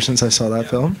me ever since I saw that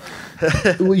film.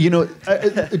 Well,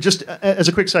 just as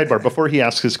a quick sidebar, before he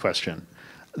asks his question,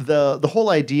 the whole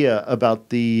idea about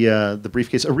the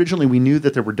briefcase, originally we knew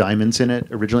that there were diamonds in it.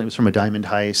 Originally it was from a diamond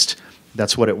heist.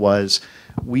 That's what it was.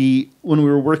 When we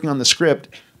were working on the script,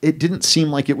 it didn't seem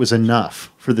like it was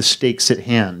enough for the stakes at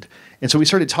hand. And so we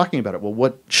started talking about it. Well,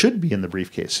 what should be in the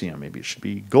briefcase? Maybe it should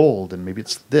be gold, and maybe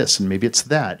it's this, and maybe it's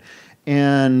that.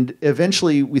 And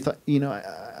eventually we thought,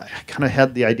 I kind of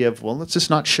had the idea of, well, let's just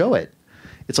not show it.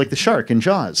 it's like the shark in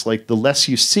Jaws. Like the less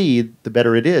you see, the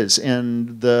better it is.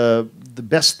 And the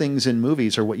best things in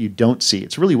movies are what you don't see.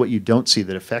 It's really what you don't see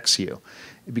that affects you,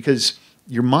 because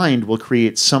your mind will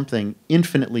create something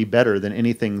infinitely better than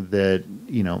anything that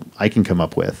I can come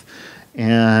up with.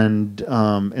 And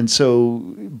so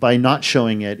by not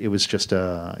showing it, it was just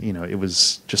a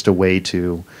way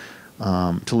to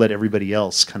let everybody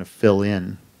else kind of fill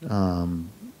in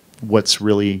what's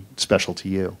really special to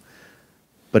you.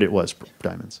 But it was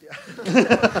Diamonds.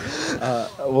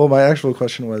 Well, my actual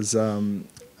question was,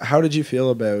 how did you feel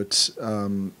about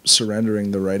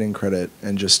surrendering the writing credit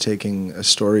and just taking a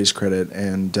story's credit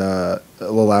and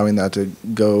allowing that to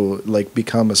go, like,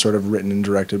 become a sort of written and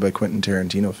directed by Quentin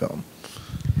Tarantino film?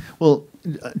 Well,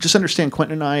 just understand,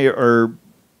 Quentin and I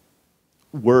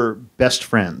were best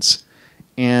friends,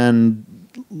 and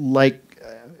like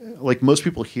most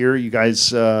people here, you guys,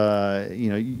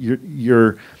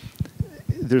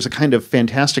 there's a kind of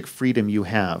fantastic freedom you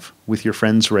have with your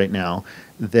friends right now,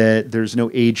 that there's no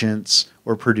agents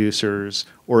or producers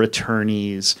or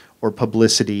attorneys or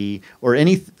publicity or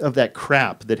any of that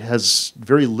crap that has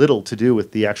very little to do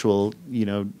with the actual,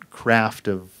 craft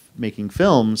of making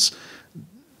films.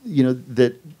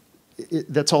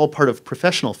 That's all part of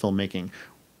professional filmmaking.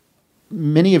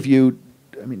 Many of you,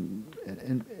 I mean,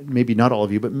 and maybe not all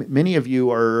of you, but many of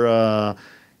you are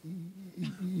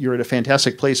you're at a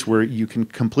fantastic place where you can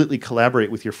completely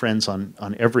collaborate with your friends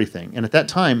on everything. And at that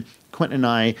time, Quentin and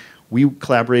I, we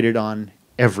collaborated on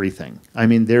everything. I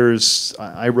mean,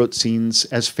 I wrote scenes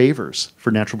as favors for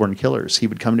Natural Born Killers. He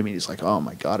would come to me, he's like, oh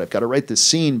my God, I've got to write this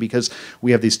scene because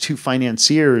we have these two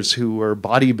financiers who are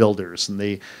bodybuilders, and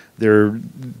they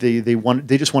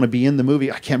just want to be in the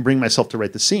movie. I can't bring myself to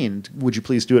write the scene. Would you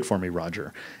please do it for me,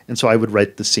 Roger? And so I would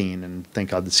write the scene, and thank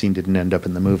God the scene didn't end up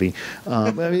in the movie.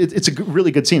 It's a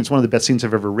really good scene. It's one of the best scenes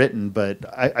I've ever written, but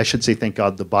I should say thank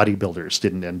God the bodybuilders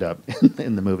didn't end up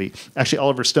in the movie. Actually,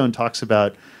 Oliver Stone talks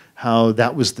about how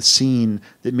that was the scene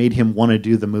that made him want to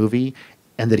do the movie,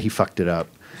 and that he fucked it up.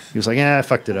 He was like, I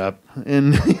fucked it up.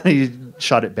 And he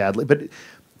shot it badly. But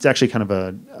it's actually kind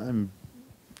of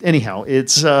anyhow,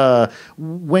 it's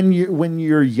when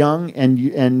you're young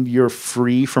and you're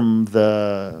free from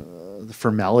the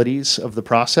formalities of the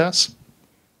process,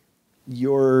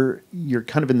 you're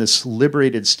kind of in this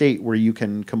liberated state where you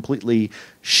can completely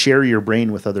share your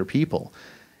brain with other people.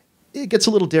 It gets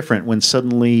a little different when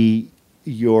suddenly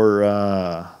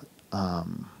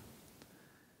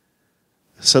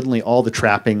suddenly all the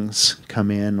trappings come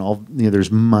in.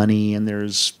 There's money, and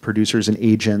there's producers and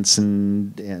agents,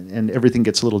 and everything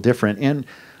gets a little different. And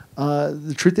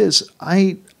the truth is,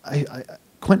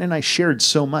 Quentin and I shared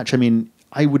so much. I mean,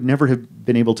 I would never have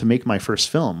been able to make my first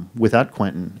film without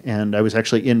Quentin. And I was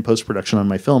actually in post-production on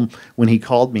my film when he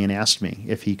called me and asked me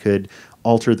if he could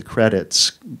alter the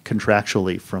credits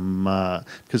contractually from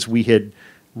because we had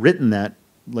written that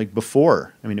like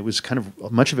before. I mean, it was kind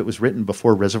of much of it was written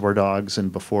before Reservoir Dogs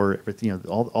and before everything.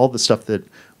 All the stuff that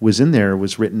was in there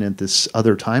was written at this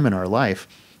other time in our life.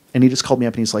 And he just called me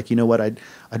up and he's like, you know what, I'd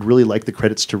really like the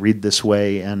credits to read this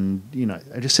way. And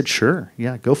I just said, sure,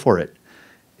 yeah, go for it.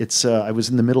 It's I was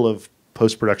in the middle of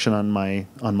post production on my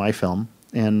film,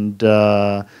 and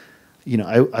I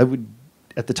would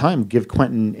at the time give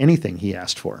Quentin anything he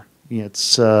asked for.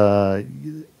 It's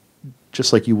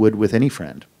just like you would with any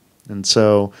friend. And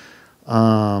so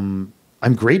I'm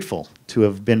grateful to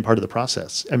have been part of the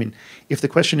process. I mean, if the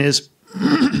question is,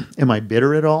 am I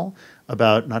bitter at all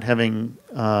about not having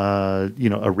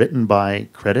a written by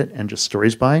credit and just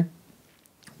stories by?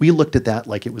 We looked at that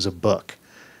like it was a book.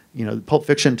 Pulp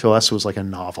Fiction to us was like a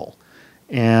novel,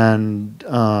 and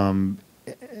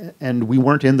we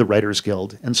weren't in the Writers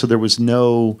Guild, and so there was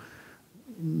no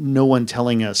one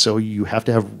telling us, so you have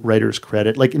to have writer's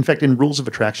credit. Like, in fact, in Rules of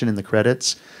Attraction in the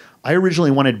credits, I originally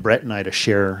wanted Bret and I to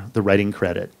share the writing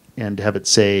credit and have it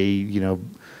say,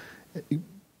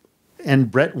 and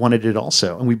Bret wanted it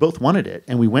also, and we both wanted it.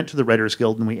 And we went to the Writers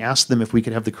Guild and we asked them if we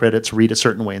could have the credits read a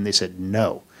certain way, and they said,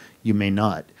 no, you may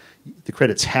not. The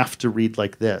credits have to read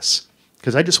like this.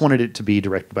 Because I just wanted it to be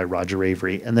directed by Roger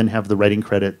Avary and then have the writing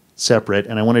credit separate,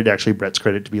 and I wanted actually Bret's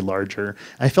credit to be larger.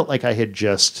 I felt like I had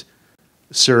just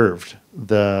served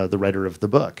the writer of the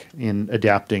book in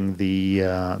adapting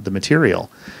the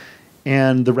material.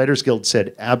 And the Writers Guild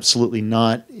said, absolutely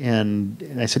not.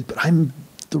 And I said, but I'm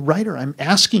the writer. I'm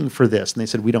asking for this. And they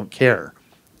said, we don't care.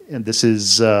 And this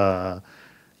is,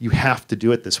 you have to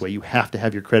do it this way. You have to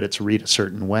have your credits read a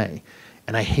certain way.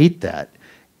 And I hate that.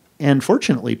 And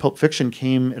fortunately, Pulp Fiction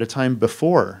came at a time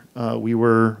before we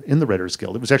were in the Writers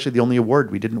Guild. It was actually the only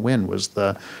award we didn't win was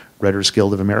the Writers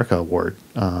Guild of America award.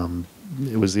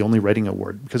 it was the only writing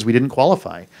award because we didn't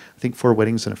qualify. I think 4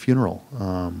 Weddings and a Funeral.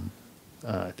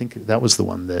 I think that was the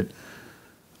one that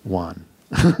won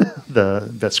the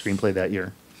best screenplay that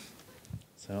year.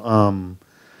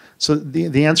 So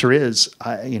the answer is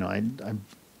I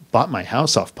bought my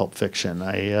house off Pulp Fiction.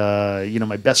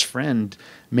 My best friend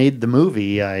made the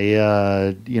movie.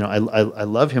 I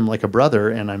love him like a brother,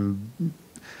 and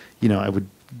I would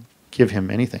give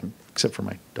him anything except for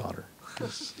my daughter,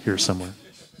 who's here somewhere,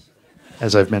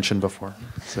 as I've mentioned before.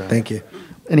 So, Thank you.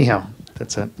 Anyhow,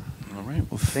 that's it. All right.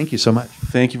 Well, Thank you so much.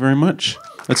 thank you very much.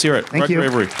 Let's hear it. Thank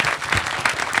Director you. Avary.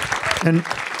 And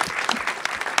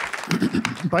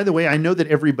by the way, I know that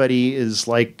everybody is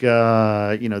like,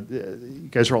 you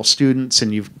guys are all students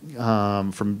and you've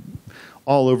from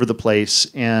all over the place,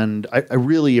 and I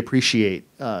really appreciate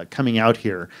coming out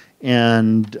here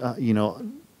and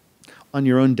on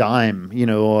your own dime,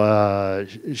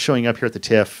 showing up here at the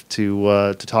TIFF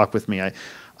to talk with me.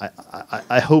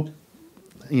 I hope,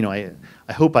 I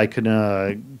hope I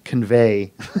can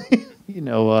convey,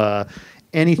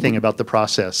 anything about the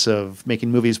process of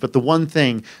making movies. But the one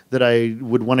thing that I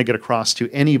would want to get across to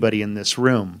anybody in this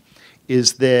room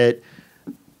is that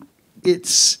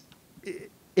it's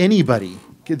anybody.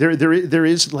 There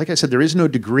is, like I said, there is no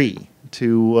degree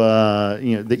to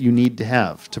that you need to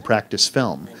have to practice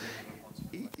film.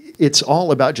 It's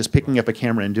all about just picking up a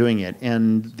camera and doing it,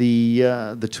 and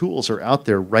the tools are out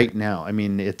there right now. I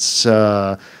mean, it's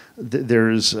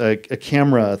there's a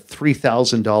camera,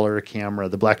 $3,000 camera,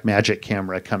 the Blackmagic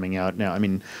camera coming out now. I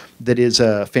mean, that is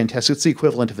a fantastic. It's the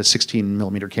equivalent of a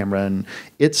 16mm camera, and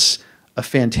it's a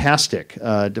fantastic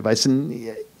device.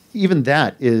 And even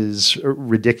that is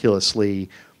ridiculously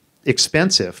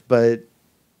expensive, but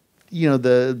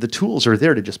the tools are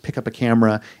there to just pick up a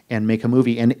camera and make a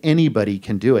movie, and anybody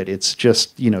can do it. It's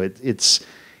just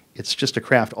it's just a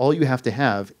craft. All you have to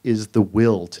have is the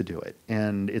will to do it,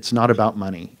 and it's not about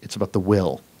money. It's about the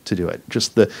will to do it.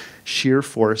 Just the sheer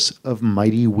force of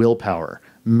mighty willpower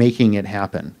making it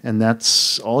happen, and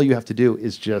that's all you have to do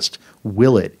is just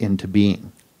will it into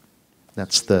being.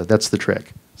 That's the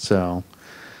trick. So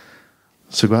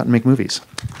go out and make movies.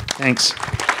 Thanks.